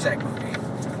John Cusack movie.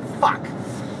 Fuck.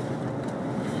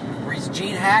 Where he's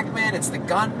Gene Hackman. It's the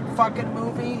gun fucking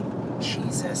movie.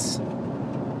 Jesus.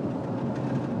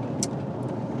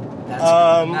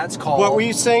 That's called... What were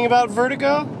you saying about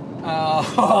Vertigo?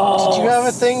 Oh, did you have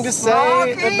a thing to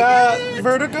say about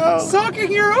Vertigo?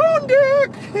 Sucking your own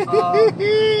dick.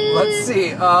 Let's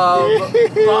see.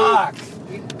 Fuck.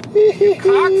 You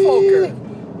cockfucker.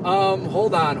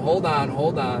 Hold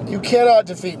on. You cannot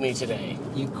defeat me today.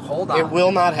 Hold on. It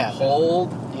will not happen.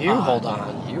 Hold on. You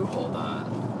hold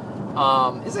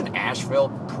on. Isn't Asheville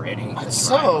pretty? It's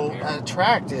so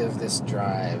attractive, this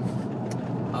drive.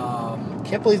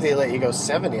 Can't believe they let you go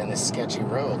 70 on this sketchy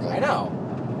road. I know.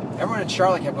 Everyone in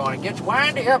Charlotte kept going, it gets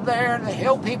windy up there, and the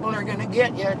hill people are going to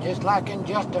get you, just like in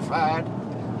Justified.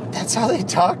 That's how they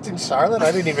talked in Charlotte?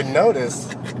 I didn't even notice.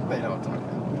 They don't talk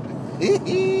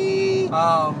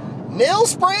that. Mill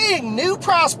Spring, new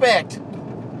prospect.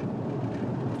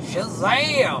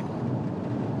 Shazam!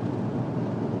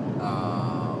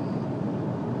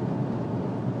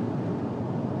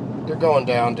 You're going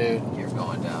down, dude. You're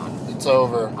going down. It's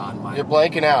over. You're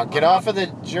blanking out. Get off of the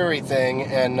jury thing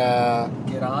and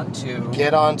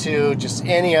get onto just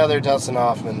any other Dustin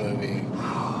Hoffman movie.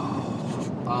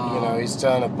 He's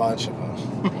done a bunch of them.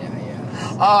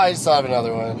 Yeah. Oh, I just thought of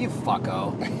another one. You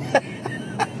fucko.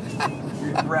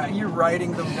 You're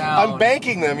writing them down. I'm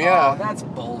banking them, yeah. Oh, that's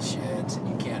bullshit.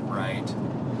 You can't write.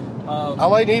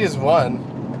 All I need is one.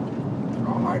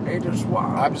 All I need is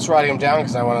one. I'm just writing them down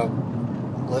because I want to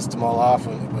list them all off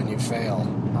when you fail.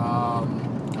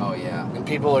 Oh, yeah. And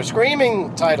people are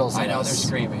screaming titles at I know us. they're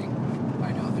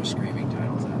screaming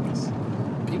titles at us.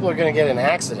 People are going to get in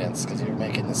accidents because you're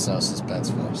making this so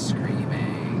suspenseful.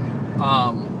 Screaming.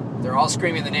 They're all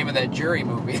screaming the name of that Jury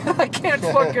movie. I can't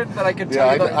fucking... That I can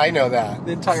tell you I know that.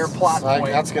 The entire plot So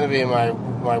point. that's going to be my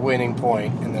winning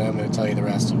point, and then I'm going to tell you the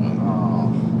rest of them.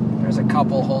 Oh, There's a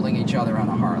couple holding each other on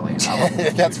a Harley.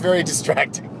 That's very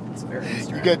distracting. It's very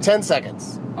distracting. You get 10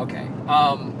 seconds. Okay.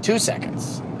 2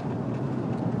 seconds.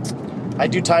 I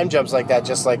do time jumps like that,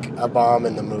 just like a bomb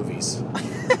in the movies.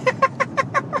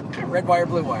 Red wire,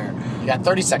 blue wire. You got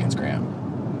 30 seconds,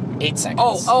 Graham. 8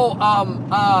 seconds. Oh,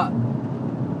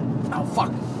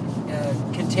 fuck.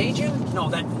 Contagion? No,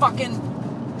 that fucking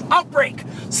Outbreak.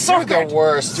 Suck You're it. the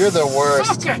worst. You're the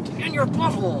worst. Suck it in your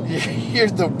butthole. You're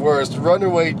the worst.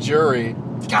 Runaway Jury.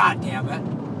 God damn it.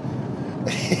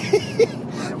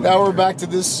 Now we're back to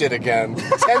this shit again.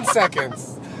 10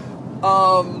 seconds.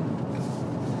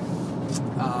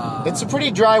 It's a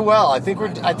pretty dry well. I think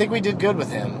we did good with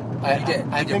him. I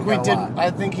think we did.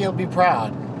 I think he'll be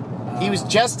proud. He was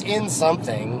just in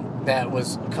something that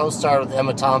was co-starred with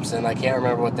Emma Thompson. I can't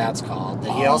remember what that's called.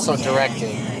 That he also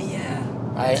directed. Yeah.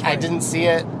 I didn't see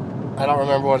it. I don't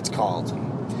remember what it's called.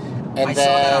 And I saw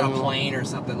that on a plane or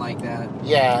something like that.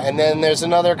 Yeah, and then there's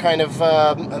another kind of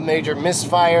a major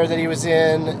misfire that he was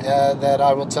in that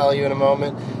I will tell you in a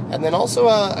moment. And then also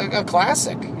a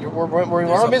classic. We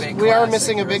are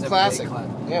missing a big classic.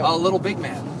 Yeah. Little Big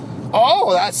Man.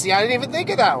 Oh, I didn't even think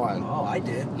of that one. Oh, I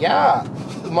did. Yeah.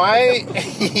 My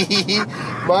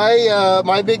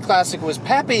my big classic was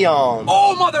Papillon.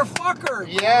 Oh, motherfucker!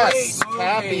 Yes, Great movie.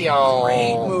 Papillon.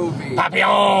 Great movie.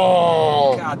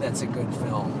 Papillon. God, that's a good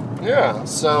film. Yeah.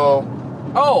 So.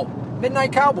 Oh,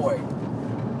 Midnight Cowboy.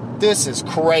 This is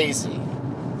crazy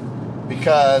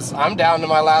because I'm down to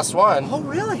my last one. Oh,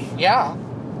 really? Yeah,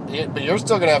 but you're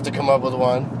still gonna have to come up with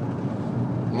one.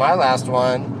 My last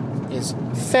one is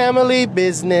Family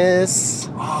Business.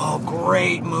 Oh,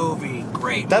 great movie.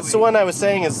 Great. That's the one I was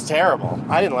saying is terrible.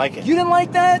 I didn't like it. You didn't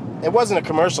like that? It wasn't a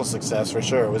commercial success for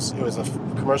sure. It was a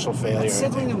commercial failure. That's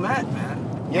Sidley Lumet, man.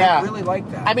 Yeah. I really like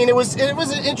that. I mean, it was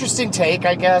an interesting take,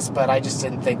 I guess, but I just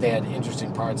didn't think they had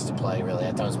interesting parts to play. Really,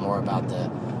 I thought it was more about the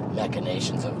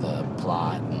machinations of the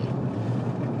plot.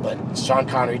 But Sean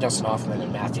Connery, Dustin Hoffman,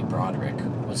 and Matthew Broderick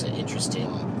was an interesting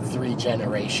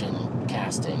 3-generation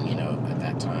casting, at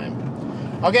that time.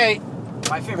 Okay,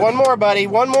 my favorite. one more, buddy.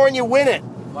 One more, and you win it.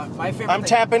 My favorite. I'm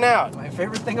tapping out. My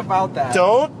favorite thing about that.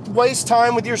 Don't waste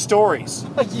time with your stories.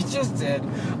 You just did.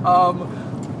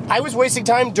 I was wasting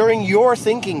time during your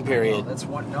thinking period. That's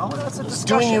one. No, that's a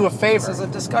discussion. Doing you a favor. This is a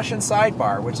discussion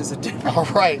sidebar, which is a different. All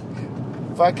right,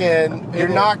 fucking, you're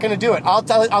not gonna do it. I'll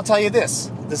tell you this.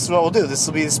 This is what we'll do. This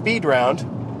will be the speed round.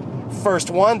 First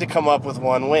one to come up with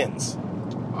one wins.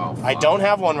 Oh, fuck. I don't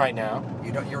have one right now.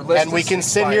 Your list And we is can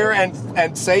sit here expired.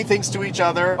 and say things to each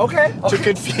other Okay. to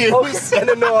confuse and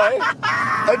annoy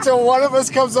until one of us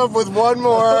comes up with one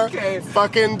more Okay.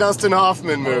 fucking Dustin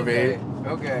Hoffman movie.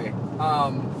 Okay.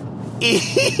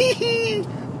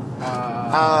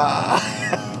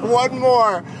 One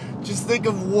more. Just think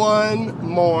of one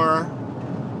more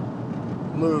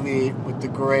movie with the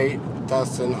great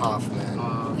Dustin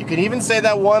Hoffman. You can even say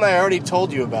that one I already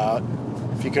told you about,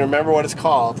 if you can remember what it's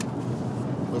called,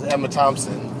 with Emma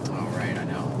Thompson. Oh, right, I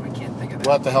know. I can't think of that.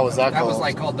 What the hell was that That called? was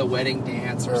like called The Wedding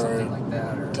Dance or something like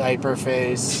that. Or Diaper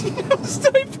Face. It was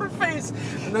Diaper Face.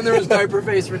 And then there was Diaper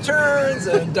Face Returns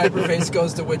and Diaper Face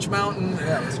Goes to Witch Mountain.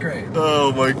 Yeah, it was great.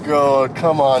 Oh my god,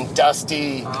 come on,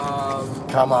 Dusty. Um,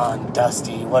 Come on,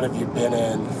 Dusty. What have you been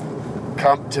in?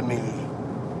 Come to me.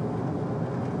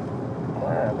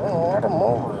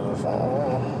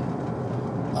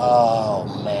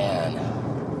 Oh, man.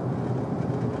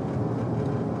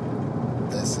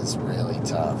 This is really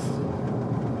tough.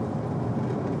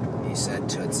 he said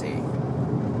Tootsie.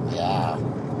 Yeah,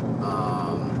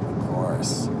 of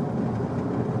course.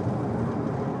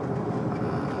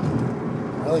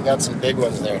 Really got some big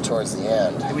ones there towards the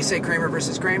end. Did we say Kramer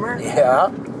versus Kramer? Yeah.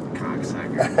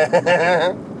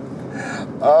 Cocksucker.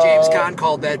 James Caan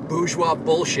called that bourgeois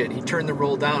bullshit. He turned the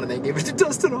role down and they gave it to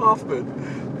Dustin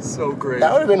Hoffman. So great.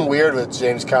 That would have been weird with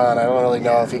James Caan. I don't really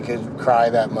know if he could cry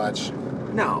that much.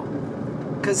 No.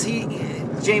 Because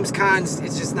James Caan,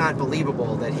 it's just not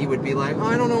believable that he would be like, oh,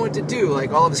 I don't know what to do.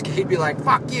 Like, all of his, he'd be like,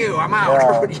 fuck you, I'm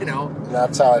out. Yeah. You know? And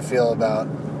that's how I feel about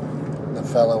the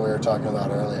fellow we were talking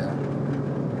about earlier.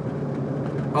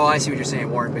 Oh, I see what you're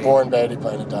saying, Warren Beatty. Warren Beatty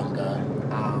playing a dumb guy.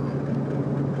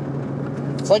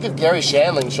 It's like if Gary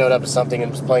Shandling showed up as something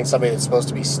and was playing somebody that's supposed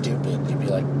to be stupid. You'd be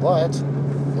like, what?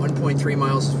 1.3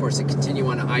 miles is forced to continue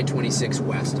on I-26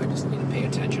 west. I just need to pay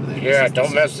attention to that. Yeah,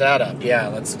 don't mess that up. Yeah,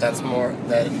 that's more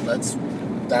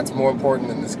important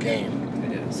than this game.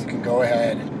 It is. You can go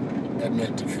ahead and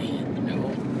admit defeat.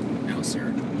 No,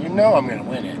 sir. You know I'm gonna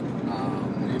win it.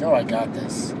 You know I got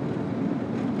this.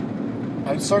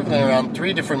 I'm circling around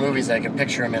 3 different movies I can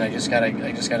picture him in. I just gotta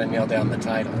nail down the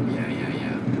title. Yeah.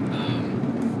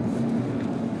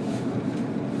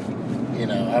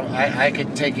 know, I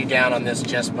could take you down on this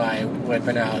just by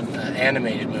whipping out an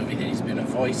animated movie that he's been a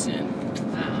voice in.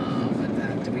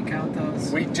 But do we count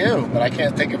those? We do, but I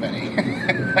can't think of any.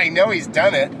 I know he's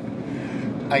done it.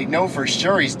 I know for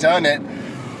sure he's done it.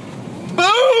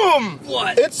 Boom!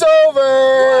 What? It's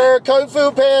over! What? Kung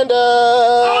Fu Panda!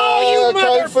 Oh, you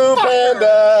Kung Fu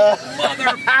motherfucker!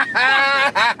 Panda!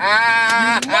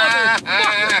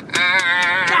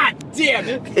 God damn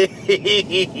it!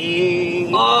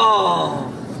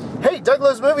 Oh! Hey, Doug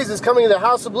Loves Movies is coming to the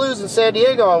House of Blues in San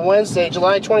Diego on Wednesday,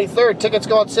 July 23rd. Tickets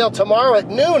go on sale tomorrow at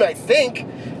noon, I think.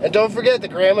 And don't forget that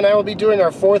Graham and I will be doing our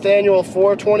 4th annual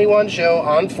 421 show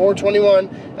on 421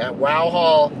 at Wow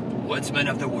Hall. Woodsman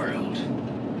of the World.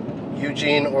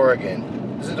 Eugene, Oregon.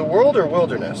 Is it the World or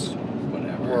Wilderness?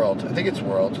 Whatever. World. I think it's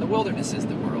World. The wilderness is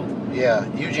the world. Yeah,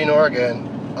 Eugene,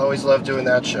 Oregon. Always love doing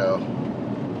that show.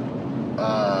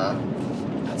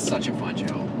 That's such a fun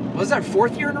show. Was that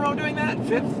 4th year in a row doing that?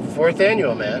 5th? 4th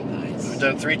annual, man. Nice. We've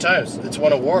done 3 times. It's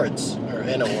won awards, or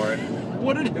an award.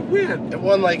 What did it win? It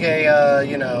won like a,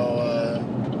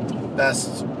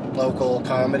 best local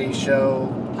comedy show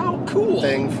Oh, cool.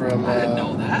 thing from. I didn't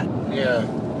know that. Yeah,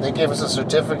 they gave us a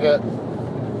certificate.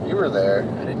 You were there.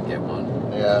 I didn't get one.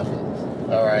 Yeah.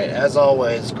 All right. As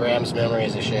always, Graham's memory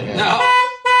is a shithead. No.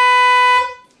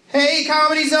 Hey,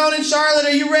 Comedy Zone in Charlotte,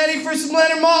 are you ready for some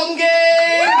Leonard Maltin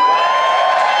game?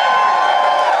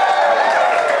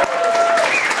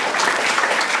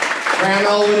 Graham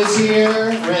Elwood is here,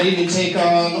 ready to take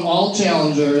on all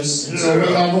challengers, so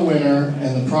we have a winner,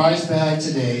 and the prize bag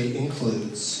today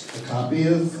includes a copy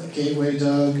of Gateway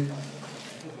Doug,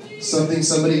 something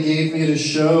somebody gave me at a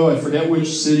show, I forget which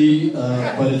city,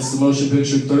 but it's the motion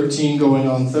picture 13 going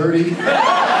on 30.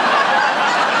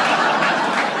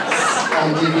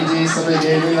 On DVD, somebody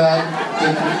gave me that,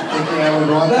 thinking I would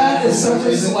want that. That is such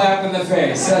a slap in the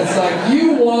face. That's like,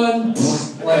 you won.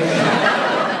 Like,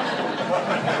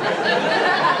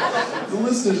 The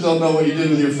listeners don't know what you did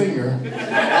with your finger.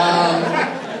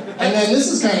 And then this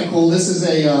is kind of cool. This is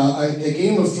a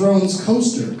Game of Thrones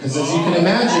coaster, because as you can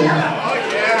imagine,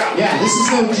 yeah, this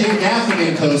is no Jim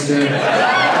Gaffigan coaster.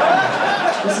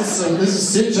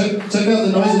 Check out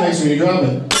the noise it makes when you drop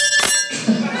it.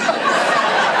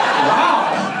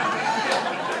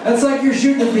 that's like you're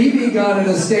shooting a BB gun at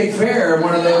a state fair,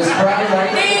 one of those crowds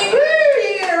like, "Ding, woo,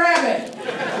 you get a rabbit."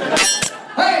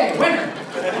 Hey, winner.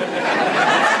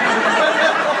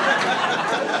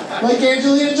 Like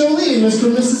Angelina Jolie and Mr.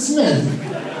 and Mrs. Smith.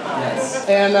 Yes.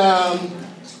 And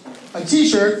a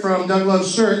t-shirt from Doug Loves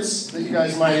Shirts that you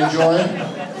guys might enjoy.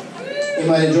 You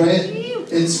might enjoy it.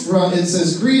 It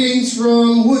says greetings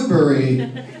from Woodbury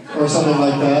or something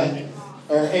like that.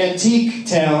 Or Antique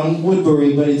Town,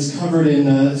 Woodbury, but it's covered in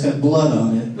it's got blood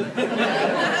on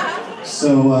it.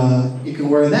 So you can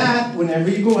wear that whenever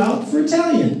you go out for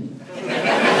Italian.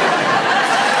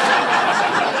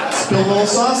 Spill a little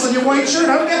sauce on your white shirt,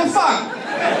 I don't give a fuck.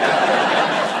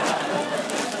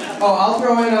 Oh, I'll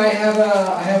throw in. I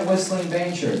have Whistling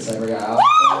Bane shirts. I forgot.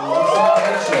 Whistling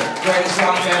Bane shirt, greatest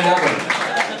rock band ever.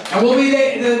 And we'll be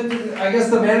I guess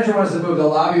the manager wants to move. The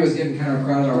lobby was getting kind of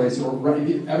crowded already, so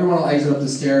everyone will exit up the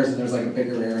stairs, and there's like a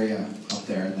bigger area up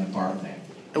there in the bar thing.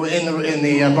 In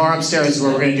the bar upstairs is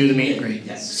where we're going to do the meet and greet.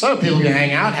 Yes. So people can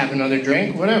hang out, have another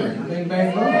drink, whatever. Bing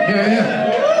bang boom.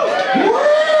 Yeah.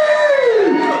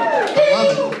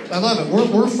 I love it.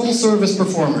 We're full service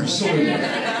performers. That's what we do.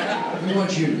 We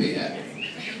want you to be that.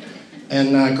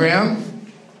 And Graham,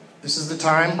 this is the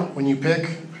time when you pick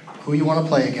who you want to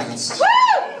play against.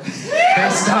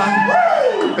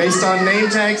 Based on name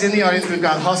tags in the audience, we've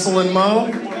got Hustle and Mo.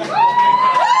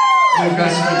 We've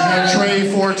got Trey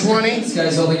 420. This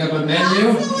guy's holding up a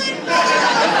menu.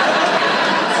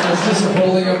 This is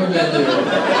holding up a menu.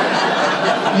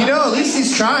 You know, at least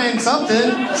he's trying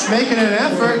something. He's making an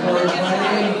effort.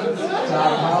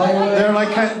 Top Hollywood. They're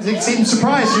like, they seem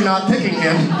surprised you're not picking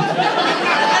him.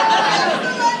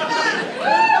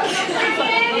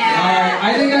 Alright,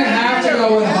 I think I have to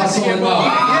go with Hustle and Mo.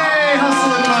 Yay,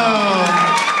 Hustle and Mo.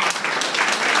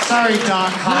 Sorry,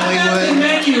 Doc The Hollywood.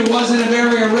 menu wasn't a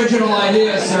very original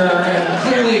idea, sir, and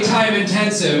clearly time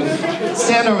intensive.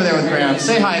 Stand over there with Graham.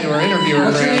 Say hi to our interviewer,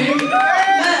 What's your Graham. name?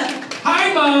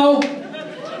 Hi, Mo.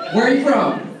 Where are you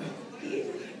from?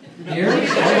 Here?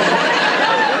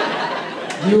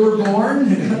 You were born?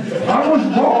 I was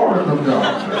born in the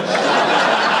darkness.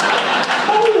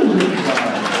 Holy God.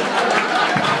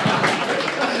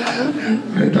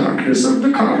 The darkness of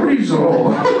the Comedy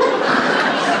Zone.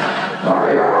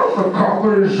 I am the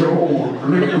Comedy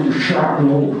Zone, little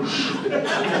shadows.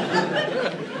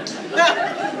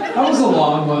 That was a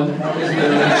long one. That was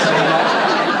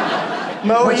good.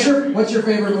 Mo, What's your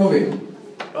favorite movie?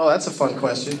 Oh, that's a fun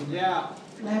question. Yeah.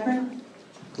 Labyrinth?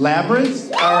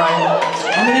 Labyrinth? All right.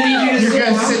 I'm gonna need you to You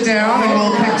guys sit down and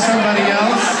we'll pick somebody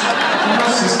else.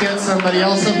 Let's just get somebody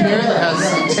else up here that has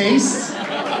some taste.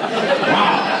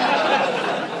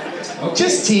 Wow. Okay.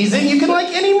 Just teasing. You can like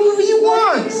any movie you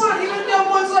want. You want even dumb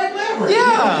ones like Labyrinth.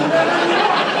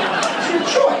 Yeah. It's your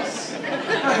choice.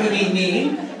 I'm not gonna be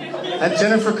mean. That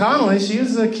Jennifer Connelly, she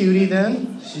was a cutie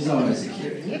then. She's always a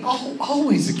cutie.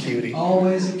 Always a cutie.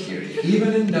 Always a cutie.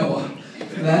 Even in Noah.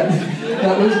 That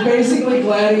was basically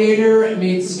Gladiator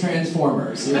meets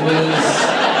Transformers. It was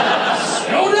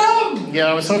so dumb! Yeah,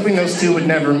 I was hoping those two would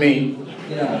never meet.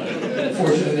 Yeah,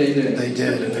 unfortunately they did. They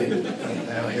did, and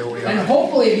now here we And are.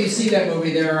 hopefully if you see that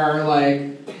movie, there are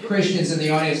like Christians in the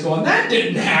audience going, that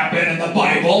didn't happen in the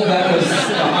Bible. That was the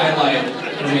highlight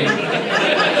for me.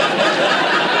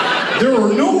 There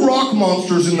are no rock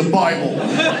monsters in the Bible.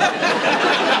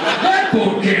 That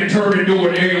boat can't turn into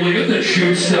an alien that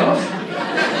shoots stuff.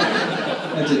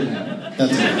 That didn't happen.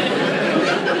 That's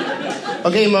it.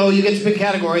 Okay, Mo, you get to pick a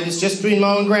category. This is just between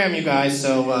Mo and Graham, you guys,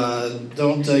 so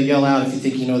don't yell out if you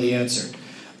think you know the answer.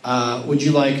 Would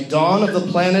you like Dawn of the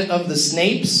Planet of the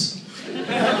Snapes?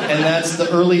 And that's the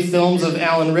early films of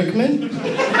Alan Rickman?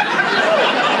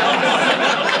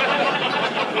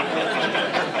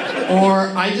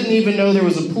 Or I didn't even know there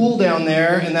was a pool down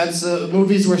there, and that's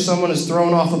movies where someone is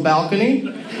thrown off a balcony?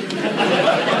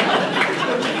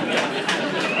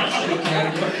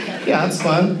 Yeah, that's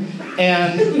fun.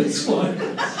 And It's fun.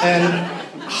 and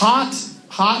hot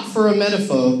for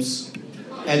emetophobes,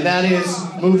 and that is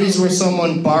movies where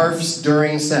someone barfs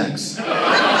during sex. What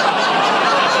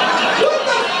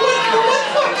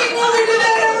fucking movie did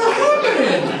that ever happen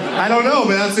in? I don't know,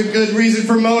 but that's a good reason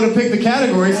for Mo to pick the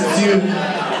category since you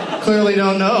clearly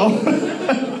don't know.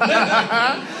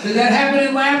 Did that happen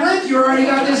in Labyrinth? You already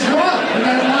got this one. You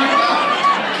got it locked up.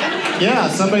 Yeah,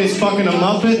 somebody's fucking a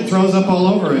Muppet and throws up all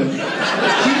over it.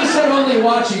 She just said only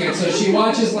watching it, so she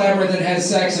watches Labyrinth and has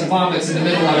sex and vomits in the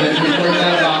middle of it. We've learned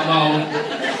that about Mo.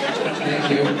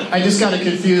 Thank you. I just got it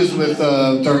confused with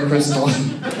Dark Crystal.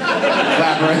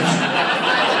 Labyrinth.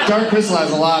 Dark Crystal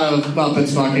has a lot of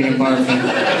Muppets fucking and barfing.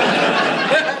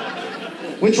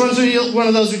 Which one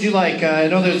of those would you like? I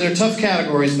know they're tough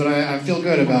categories, but I feel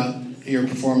good about your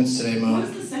performance today, Mo. What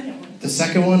was the second one? The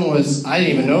second one was, I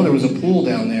didn't even know there was a pool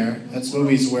down there. That's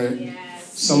movies where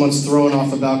someone's thrown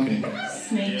off a balcony.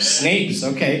 Snake. Snapes,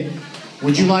 okay.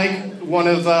 Would you like one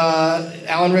of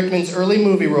Alan Rickman's early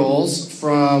movie roles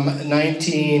from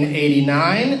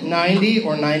 1989, 90,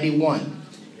 or 91?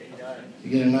 You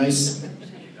get a nice...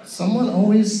 Someone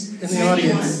always in the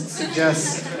audience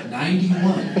suggests...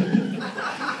 91.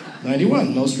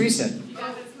 91, most recent.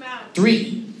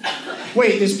 3.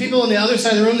 Wait, there's people on the other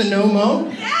side of the room that know Mo?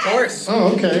 Of course.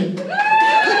 Oh, okay.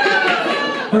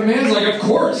 Her man's like, of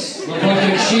course. Look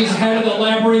like she's head of the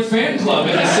Labyrinth fan club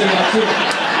in the city, too.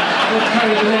 What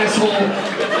kind of an asshole?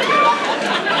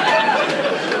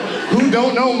 Who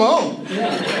don't know Mo?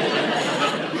 Yeah.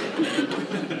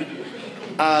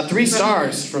 3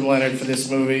 stars from Leonard for this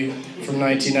movie from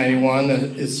 1991.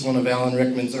 It's one of Alan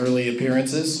Rickman's early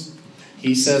appearances.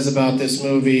 He says about this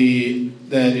movie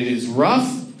that it is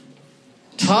rough,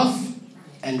 tough,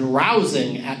 and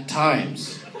rousing at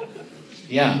times.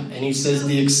 Yeah, and he says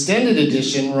the extended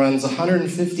edition runs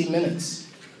 150 minutes.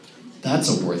 That's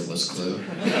a worthless clue.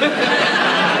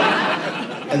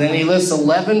 And then he lists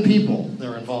 11 people that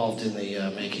are involved in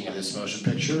the making of this motion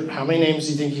picture. How many names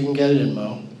do you think you can get it in,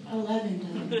 Mo? 11.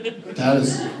 That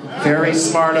is a very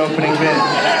smart opening bid.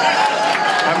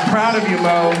 I'm proud of you,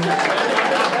 Mo.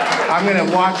 I'm going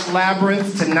to watch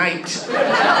Labyrinth tonight.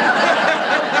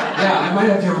 Yeah, I might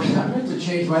have to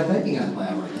change my thinking on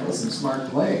Labyrinth. That was some smart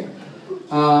play.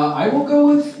 I will go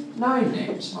with 9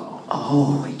 names, Mo.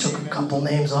 Oh, he took a couple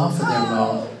names off of there,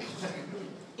 Mo.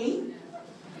 8.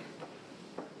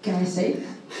 Can I say?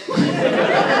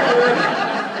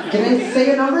 Can I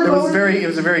say a number? It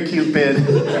was a very cute bid.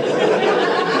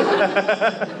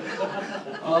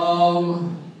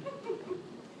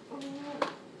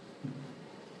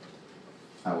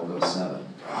 I will go 7.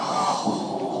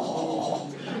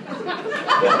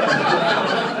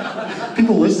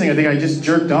 People listening, I think I just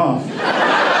jerked off.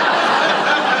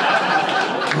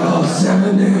 Oh,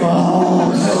 7 names.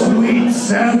 Oh, sweet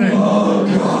 7. Oh,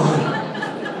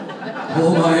 God.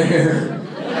 Pull my hair.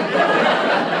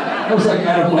 That was like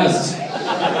Adam West.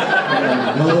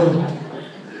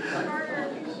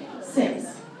 6.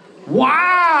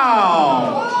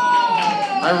 Wow!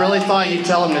 I really thought you'd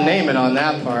tell him to name it on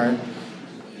that part.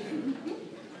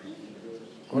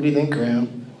 What do you think,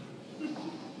 Graham?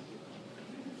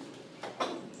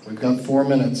 We've got 4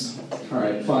 minutes. All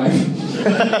right, 5.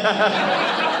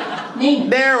 Name.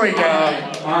 There we go.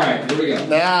 All right, here we go.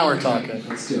 Now we're talking.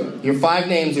 Let's do it. Your 5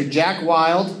 names are Jack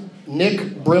Wilde, Nick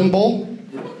Brimble,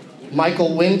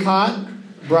 Michael Wincott,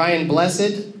 Brian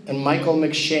Blessed, and Michael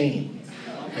McShane.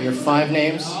 Are your 5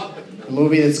 names? A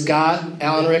movie that's got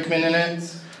Alan Rickman in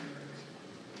it.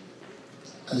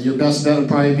 Your best bet would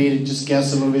probably be to just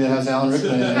guess a movie that has Alan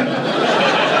Rickman in it.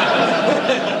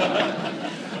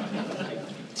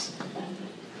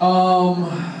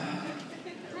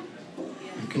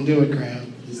 You can do it,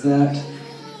 Graham. Is that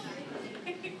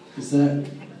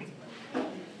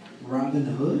Robin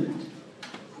Hood?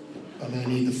 I'm going to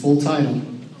need the full title.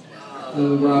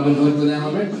 The Robin Hood with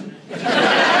Alan Rickman?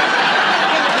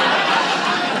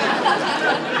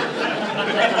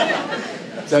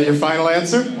 Is that your final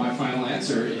answer? My final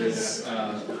answer is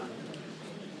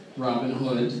Robin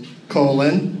Hood,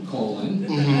 Colon. colon.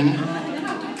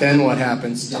 Mm-hmm. Then what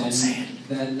happens? Don't say it.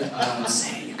 Then Don't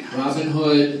say it, you guys. Robin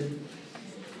Hood.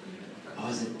 Oh,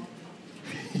 is it?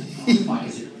 Oh, fuck,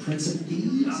 is it Prince of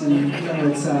Thieves? And, no,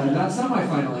 it's that's not my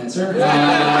final answer. It's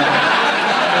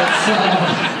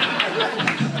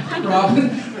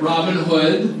Robin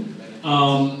Hood.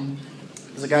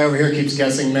 There's a guy over here keeps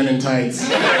guessing Men in Tights.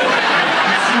 It's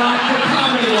not the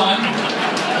comedy one.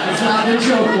 It's not the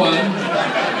joke one.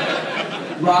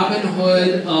 Robin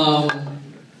Hood.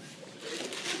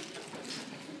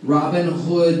 Robin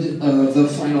Hood, The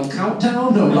Final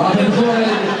Countdown? No,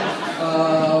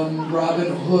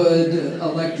 Robin Hood,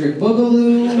 Electric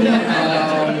Boogaloo,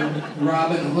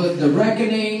 Robin Hood, The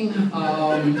Reckoning,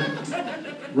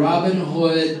 Robin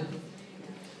Hood...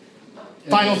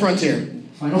 Final Frontier.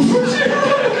 Final Frontier.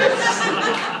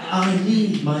 I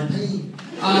need my pain.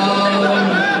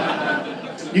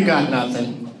 You got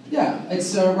nothing. Yeah,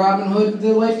 it's Robin Hood,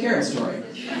 The Leif Garrett Story.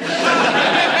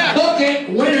 Book it,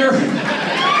 winner!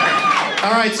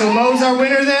 All right, so Mo's our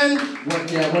winner then?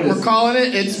 What is We're it? calling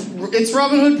it. It's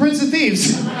Robin Hood, Prince of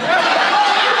Thieves. Bullshit!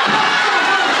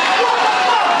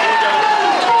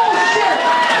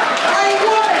 I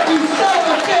won it, you son of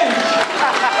a bitch!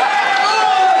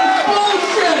 Oh,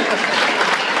 bullshit!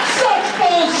 Such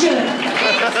bullshit!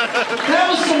 That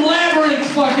was some labyrinth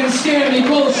fucking scammy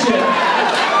bullshit.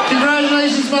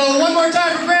 Congratulations, Mo. One more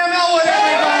time for Graham Elwood,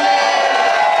 everybody.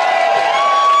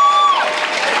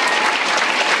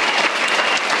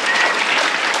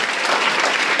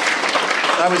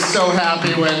 I was so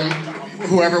happy when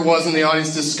whoever was in the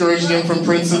audience discouraged him from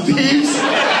Prince of Thieves.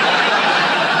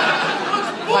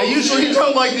 I usually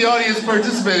don't like the audience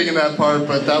participating in that part,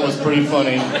 but that was pretty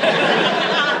funny.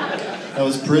 That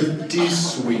was pretty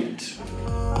sweet.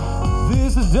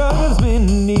 This is Douglas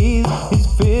Minnie's, his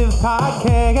 5th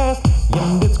podcast,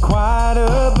 and it's quite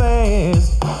a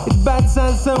blast. It's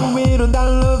bite-sized, so it'll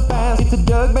download fast. It's a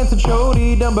Doug Benson show,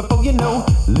 done before you know.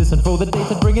 Listen for the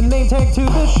dates and bring a name tag to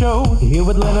the show. Here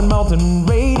with Leonard Maltin,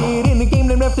 rated in the game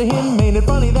named after him. Made it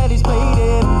funny that he's played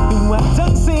it. White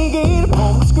Duck singing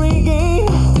on the screen game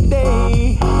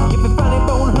today. If the funny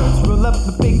bone hurts, roll up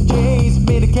the big J's.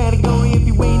 Made a category if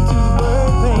you ain't to the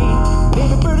bird pain.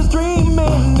 Baby bird is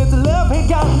dreaming, it's a love-hate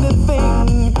kind of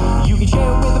thing. You can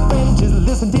share it with a friend, just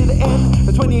listen to the end.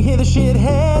 That's when you hear the shit